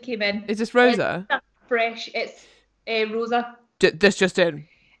literally came in. Is this Rosa? It's fresh. It's Rosa. This just in.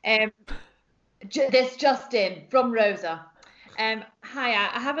 This just in from Rosa. Hi,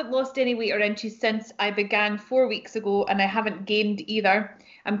 I haven't lost any weight or inches since I began 4 weeks ago, and I haven't gained either.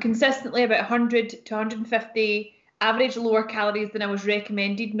 I'm consistently about 100 to 150 average lower calories than I was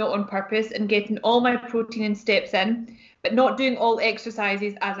recommended, not on purpose, and getting all my protein and steps in, but not doing all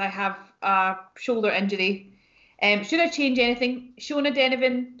exercises as I have a shoulder injury. Should I change anything? Shona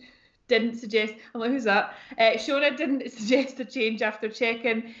Denovan didn't suggest. I'm like, who's that? Shona didn't suggest a change after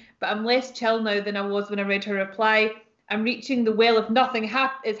checking, but I'm less chill now than I was when I read her reply. I'm reaching the well if nothing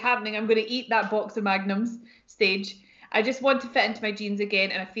is happening. I'm going to eat that box of Magnums stage. I just want to fit into my jeans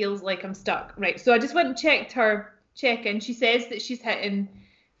again, and it feels like I'm stuck. Right, so I just went and checked her check-in. She says that she's hitting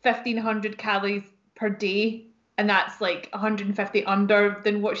 1,500 calories per day, and that's like 150 under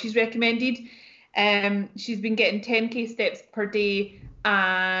than what she's recommended. She's been getting 10k steps per day,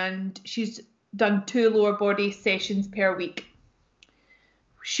 and she's done 2 lower body sessions per week.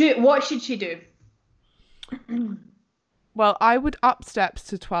 What should she do? Well, I would up steps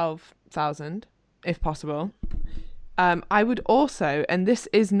to 12,000 if possible. I would also, and this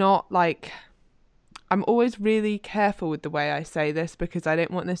is not like, I'm always really careful with the way I say this because I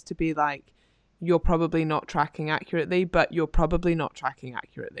don't want this to be like, you're probably not tracking accurately, but you're probably not tracking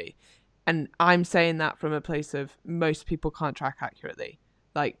accurately. And I'm saying that from a place of most people can't track accurately.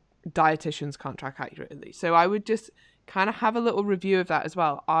 Like dietitians can't track accurately. So I would just kind of have a little review of that as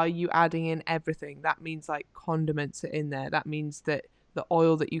well. Are you adding in everything? That means like condiments are in there. That means that the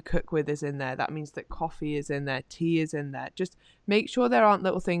oil that you cook with is in there. That means that coffee is in there. Tea is in there. Just make sure there aren't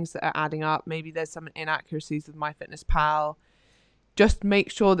little things that are adding up. Maybe there's some inaccuracies with MyFitnessPal. Just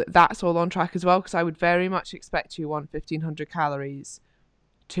make sure that that's all on track as well, because I would very much expect you on 1,500 calories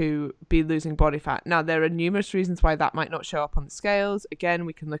to be losing body fat. Now, there are numerous reasons why that might not show up on the scales. Again,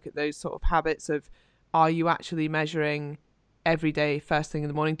 we can look at those sort of habits of, are you actually measuring every day first thing in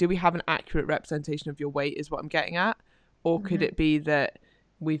the morning? Do we have an accurate representation of your weight is what I'm getting at? Or could it be that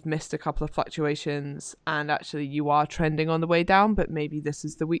we've missed a couple of fluctuations and actually you are trending on the way down, but maybe this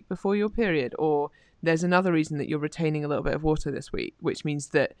is the week before your period? Or there's another reason that you're retaining a little bit of water this week, which means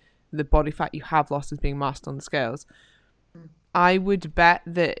that the body fat you have lost is being masked on the scales. I would bet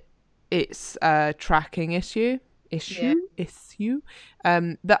that it's a tracking issue. The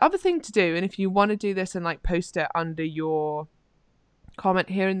other thing to do, and if you want to do this and like post it under your comment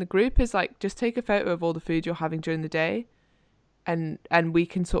here in the group, is like just take a photo of all the food you're having during the day, and we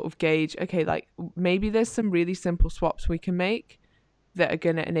can sort of gauge, okay, like maybe there's some really simple swaps we can make that are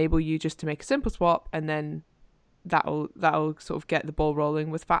going to enable you just to make a simple swap, and then that'll sort of get the ball rolling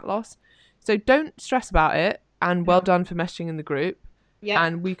with fat loss. So don't stress about it, and well done for messaging in the group. Yeah.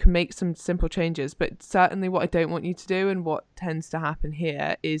 And we can make some simple changes. But certainly what I don't want you to do, and what tends to happen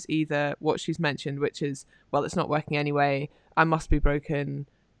here, is either what she's mentioned, which is, well, it's not working anyway, I must be broken,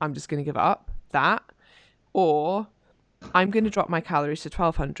 I'm just going to give up, that. Or I'm going to drop my calories to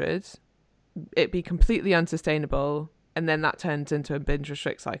 1,200, it be completely unsustainable, and then that turns into a binge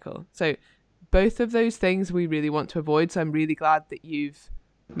restrict cycle. So both of those things we really want to avoid. So I'm really glad that you've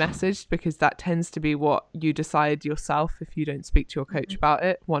messaged, because that tends to be what you decide yourself if you don't speak to your coach about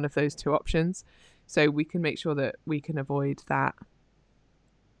it, one of those two options. So we can make sure that we can avoid that.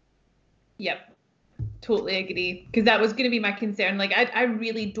 Yep, totally agree, because that was going to be my concern. Like I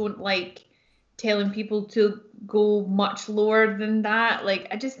really don't like telling people to go much lower than that. Like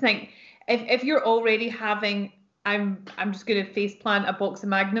I just think if you're already having, I'm just going to face plant a box of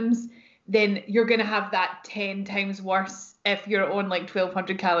Magnums, then you're going to have that 10 times worse if you're on like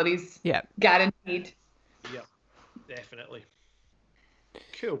 1,200 calories. Yeah. Guaranteed. Yeah, definitely.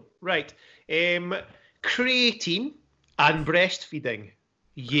 Cool. Right. Creatine and breastfeeding,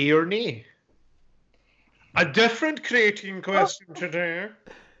 yay or nay? A different creatine question today.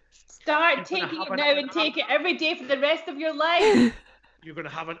 Start taking it now and take it every day for the rest of your life. You're going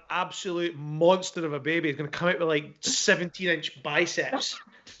to have an absolute monster of a baby. It's going to come out with like 17-inch biceps.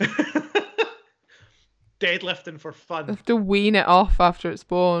 Deadlifting for fun. You have to wean it off after it's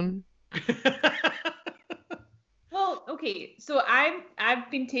born. Well, okay, so I've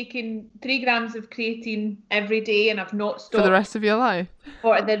been taking 3 grams of creatine every day, and I've not stopped for the rest of your life.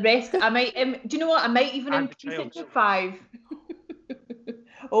 For the rest, I might. Do you know what? I might even increase it to 5.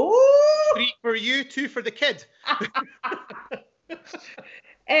 Oh, 3 for you, 2 for the kid.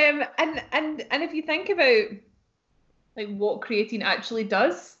 And if you think about like what creatine actually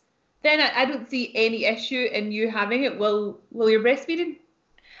does, then I don't see any issue in you having it while you're breastfeeding.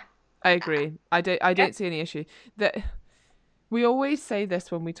 I agree. I don't see any issue. That we always say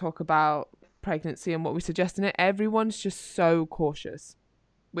this when we talk about pregnancy and what we suggest in it. Everyone's just so cautious,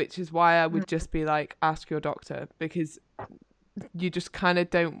 which is why I would just be like, ask your doctor, because you just kind of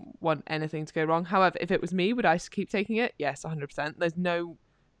don't want anything to go wrong. However, if it was me, would I keep taking it? Yes, 100%. There's no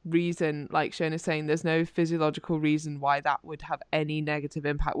reason, like Shona's saying, there's no physiological reason why that would have any negative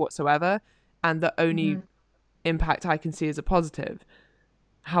impact whatsoever. And the only impact I can see as a positive.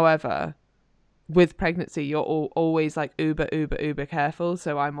 However, with pregnancy, you're always like uber careful.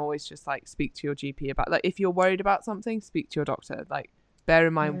 So I'm always just like, speak to your GP about, like, if you're worried about something, speak to your doctor. Like, bear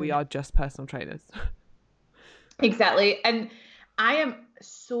in mind, we are just personal trainers. Exactly. And I am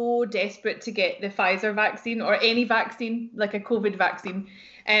so desperate to get the Pfizer vaccine or any vaccine, like a COVID vaccine.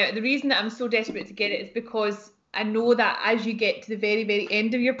 The reason that I'm so desperate to get it is because I know that as you get to the very, very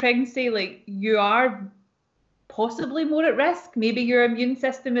end of your pregnancy, like, you are possibly more at risk. Maybe your immune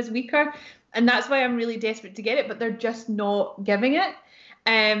system is weaker. And that's why I'm really desperate to get it, but they're just not giving it.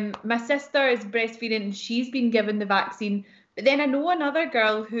 My sister is breastfeeding and she's been given the vaccine. But then I know another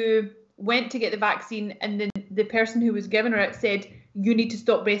girl who went to get the vaccine, and then the person who was giving her it said, you need to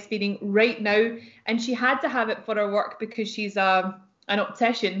stop breastfeeding right now. And she had to have it for her work because she's an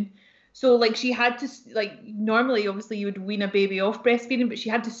optician. So like, she had to, like, normally obviously you would wean a baby off breastfeeding, but she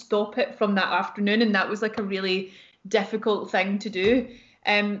had to stop it from that afternoon, and that was like a really difficult thing to do.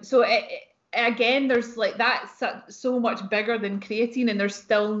 So again, there's like, that's so much bigger than creatine, and there's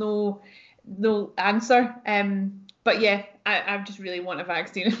still no answer. But yeah, I just really want a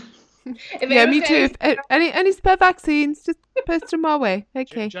vaccine. Yeah, me too. Any spare vaccines, just post them our way.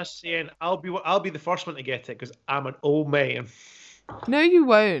 Okay. Just saying, I'll be the first one to get it because I'm an old man. No, you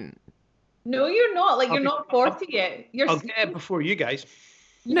won't. No, you're not. Like, you're not 40 yet. I'll get it before you guys.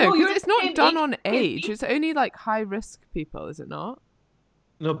 No, because it's not done on age. It's only like high risk people, is it not?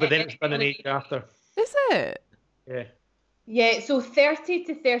 No, but then it's done an age after. Is it? Yeah. Yeah, so 30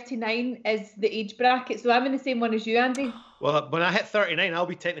 to 39 is the age bracket. So I'm in the same one as you, Andy. Well, when I hit 39, I'll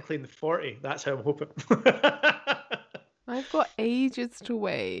be technically in the 40. That's how I'm hoping. I've got ages to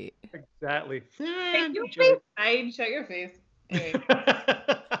wait. Exactly. You'll be fine. Shut your face. Anyway.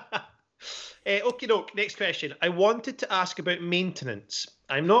 Okie doke, next question. I wanted to ask about maintenance.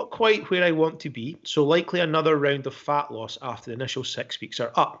 I'm not quite where I want to be, so likely another round of fat loss after the initial 6 weeks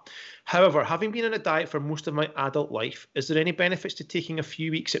are up. However, having been on a diet for most of my adult life, is there any benefits to taking a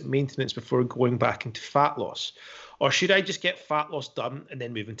few weeks at maintenance before going back into fat loss? Or should I just get fat loss done and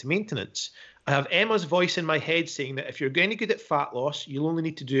then move into maintenance? I have Emma's voice in my head saying that if you're any good at fat loss, you'll only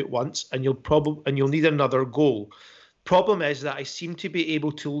need to do it once, and you'll need another goal. Problem is that I seem to be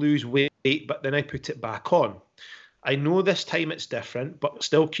able to lose weight, but then I put it back on. I know this time it's different, but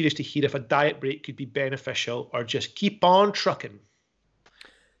still curious to hear if a diet break could be beneficial or just keep on trucking.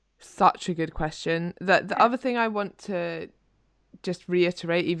 Such a good question. The other thing I want to just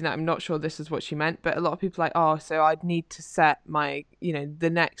reiterate, even though I'm not sure this is what she meant, but a lot of people are like, oh, so I'd need to set my, the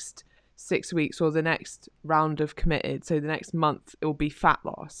next 6 weeks or the next round of committed, so the next month it will be fat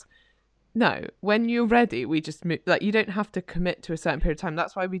loss. No, when you're ready, we just move. Like, you don't have to commit to a certain period of time.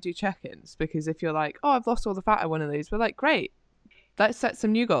 That's why we do check-ins, because if you're like, oh, I've lost all the fat I want to lose, we're like, great, let's set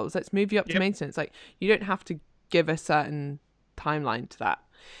some new goals. Let's move you up to maintenance. Like, you don't have to give a certain timeline to that.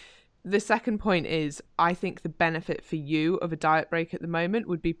 The second point is, I think the benefit for you of a diet break at the moment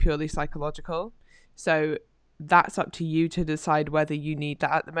would be purely psychological. So that's up to you to decide whether you need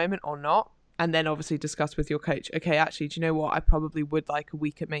that at the moment or not. And then obviously discuss with your coach, okay, actually, do you know what? I probably would like a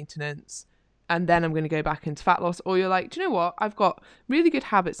week at maintenance, and then I'm going to go back into fat loss. Or you're like, do you know what? I've got really good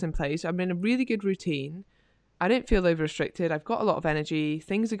habits in place. I'm in a really good routine. I don't feel over restricted. I've got a lot of energy.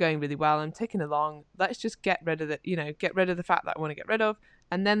 Things are going really well. I'm ticking along. Let's just get rid of the fat that I want to get rid of.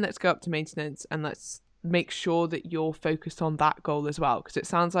 And then let's go up to maintenance, and let's make sure that you're focused on that goal as well. Because it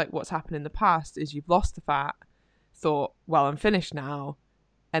sounds like what's happened in the past is you've lost the fat, thought, well, I'm finished now,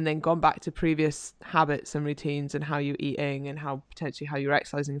 and then gone back to previous habits and routines and how you're eating and how you're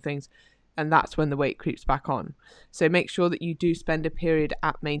exercising and things. And that's when the weight creeps back on. So make sure that you do spend a period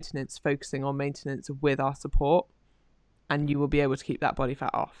at maintenance, focusing on maintenance with our support, and you will be able to keep that body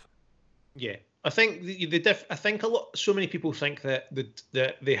fat off. Yeah. I think so many people think that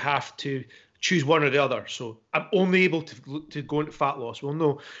they have to choose one or the other. So I'm only able to go into fat loss. Well,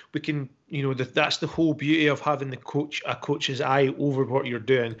 no, we can, that's the whole beauty of having a coach's eye over what you're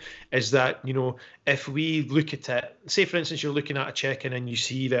doing, is that, if we look at it, say for instance, you're looking at a check-in and you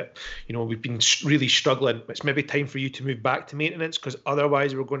see that, we've been really struggling, it's maybe time for you to move back to maintenance, because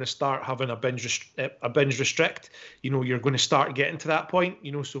otherwise we're going to start having a binge restrict, you're going to start getting to that point,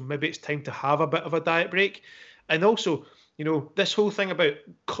 so maybe it's time to have a bit of a diet break. And also, this whole thing about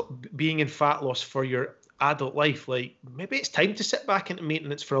being in fat loss for your adult life, like, maybe it's time to sit back into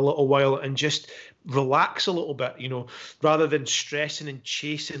maintenance for a little while and just relax a little bit, rather than stressing and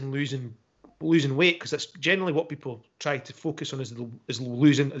chasing losing weight, because that's generally what people try to focus on, is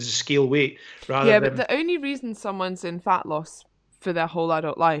losing, as a scale weight, rather than... But the only reason someone's in fat loss for their whole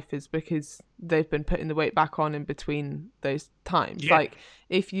adult life is because they've been putting the weight back on in between those times. Yeah. Like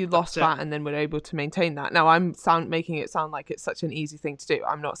if you lost fat and then were able to maintain that. Now I'm making it sound like it's such an easy thing to do.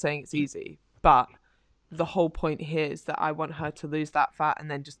 I'm not saying it's easy, but the whole point here is that I want her to lose that fat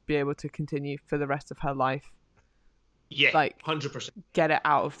and then just be able to continue for the rest of her life. Yeah, like 100%. Get it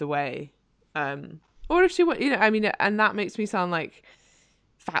out of the way. Or if she want, and that makes me sound like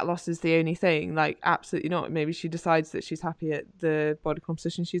fat loss is the only thing. Like, absolutely not. Maybe she decides that she's happy at the body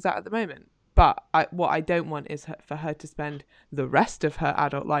composition she's at the moment. But what I don't want is for her to spend the rest of her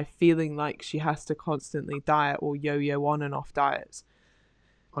adult life feeling like she has to constantly diet or yo-yo on and off diets.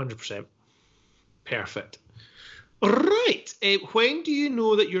 100%. Perfect. Right. When do you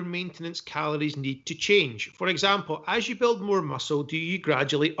know that your maintenance calories need to change? For example, as you build more muscle, do you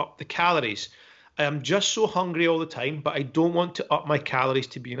gradually up the calories? I am just so hungry all the time, but I don't want to up my calories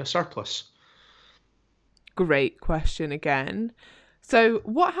to be in a surplus. Great question again. So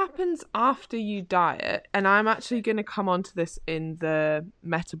what happens after you diet? And I'm actually going to come on to this in the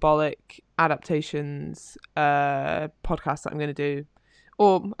metabolic adaptations podcast that I'm going to do.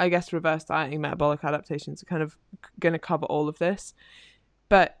 Or I guess reverse dieting, metabolic adaptations are kind of going to cover all of this.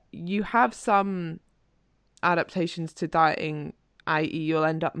 But you have some adaptations to dieting, i.e. you'll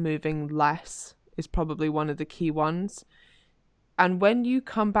end up moving less, is probably one of the key ones. And when you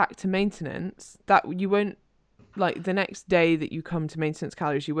come back to maintenance, that you won't, like the next day that you come to maintenance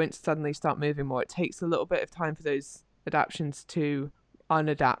calories, you won't suddenly start moving more. It takes a little bit of time for those adaptations to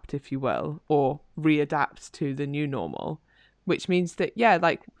unadapt, if you will, or readapt to the new normal, which means that, yeah,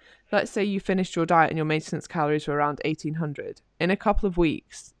 like let's say you finished your diet and your maintenance calories were around 1800. In a couple of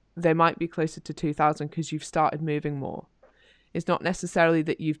weeks, they might be closer to 2000 because you've started moving more. It's not necessarily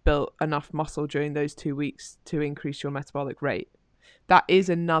that you've built enough muscle during those 2 weeks to increase your metabolic rate. That is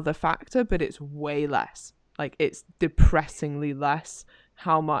another factor, but it's way less. Like, it's depressingly less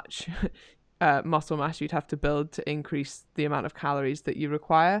how much muscle mass you'd have to build to increase the amount of calories that you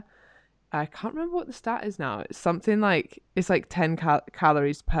require. I can't remember what the stat is now. It's something like, it's like 10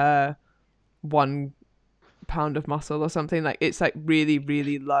 calories per 1 pound of muscle or something. Like, it's like really,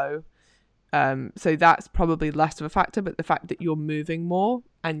 really low. So that's probably less of a factor, but the fact that you're moving more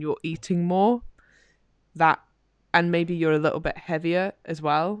and you're eating more, that, and maybe you're a little bit heavier as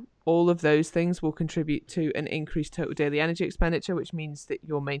well, all of those things will contribute to an increased total daily energy expenditure, which means that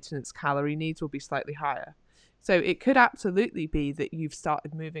your maintenance calorie needs will be slightly higher. So it could absolutely be that you've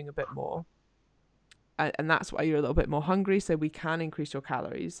started moving a bit more, and that's why you're a little bit more hungry, so we can increase your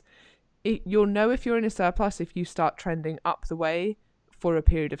calories. You'll know if you're in a surplus if you start trending up the way for a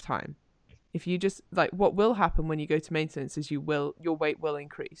period of time. If you just, like, what will happen when you go to maintenance is your weight will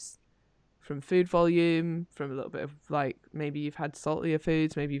increase from food volume, from a little bit of, like, maybe you've had saltier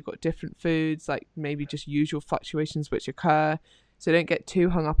foods, maybe you've got different foods, like maybe just usual fluctuations which occur. So don't get too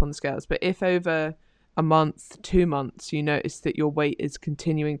hung up on the scales. But if over a month, 2 months, you notice that your weight is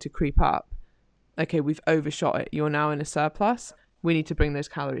continuing to creep up, okay, we've overshot it. You're now in a surplus. We need to bring those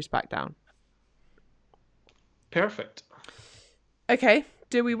calories back down. Perfect. Okay.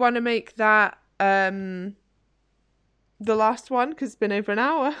 Do we want to make that the last one? Because it's been over an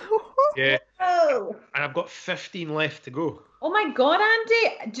hour. Yeah. Oh. And I've got 15 left to go. Oh my God,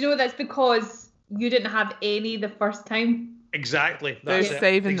 Andy. Do you know that's because you didn't have any the first time? Exactly. They're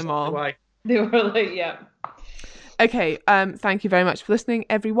saving them all. Why. They were like, yeah. Okay, thank you very much for listening,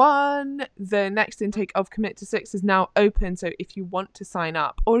 everyone. The next intake of Commit to 6 is now open, so if you want to sign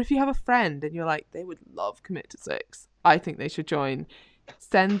up, or if you have a friend and you're like, they would love Commit to 6, I think they should join,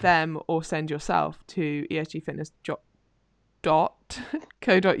 send them or send yourself to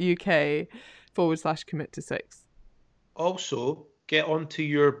esgfitness.co.uk/commit to 6. Also, get onto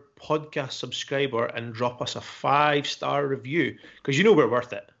your podcast subscriber and drop us a 5-star review, because you know we're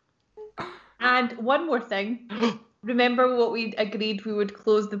worth it. And one more thing. Remember what we agreed we would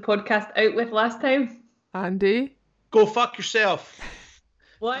close the podcast out with last time? Andy? Go fuck yourself.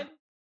 1,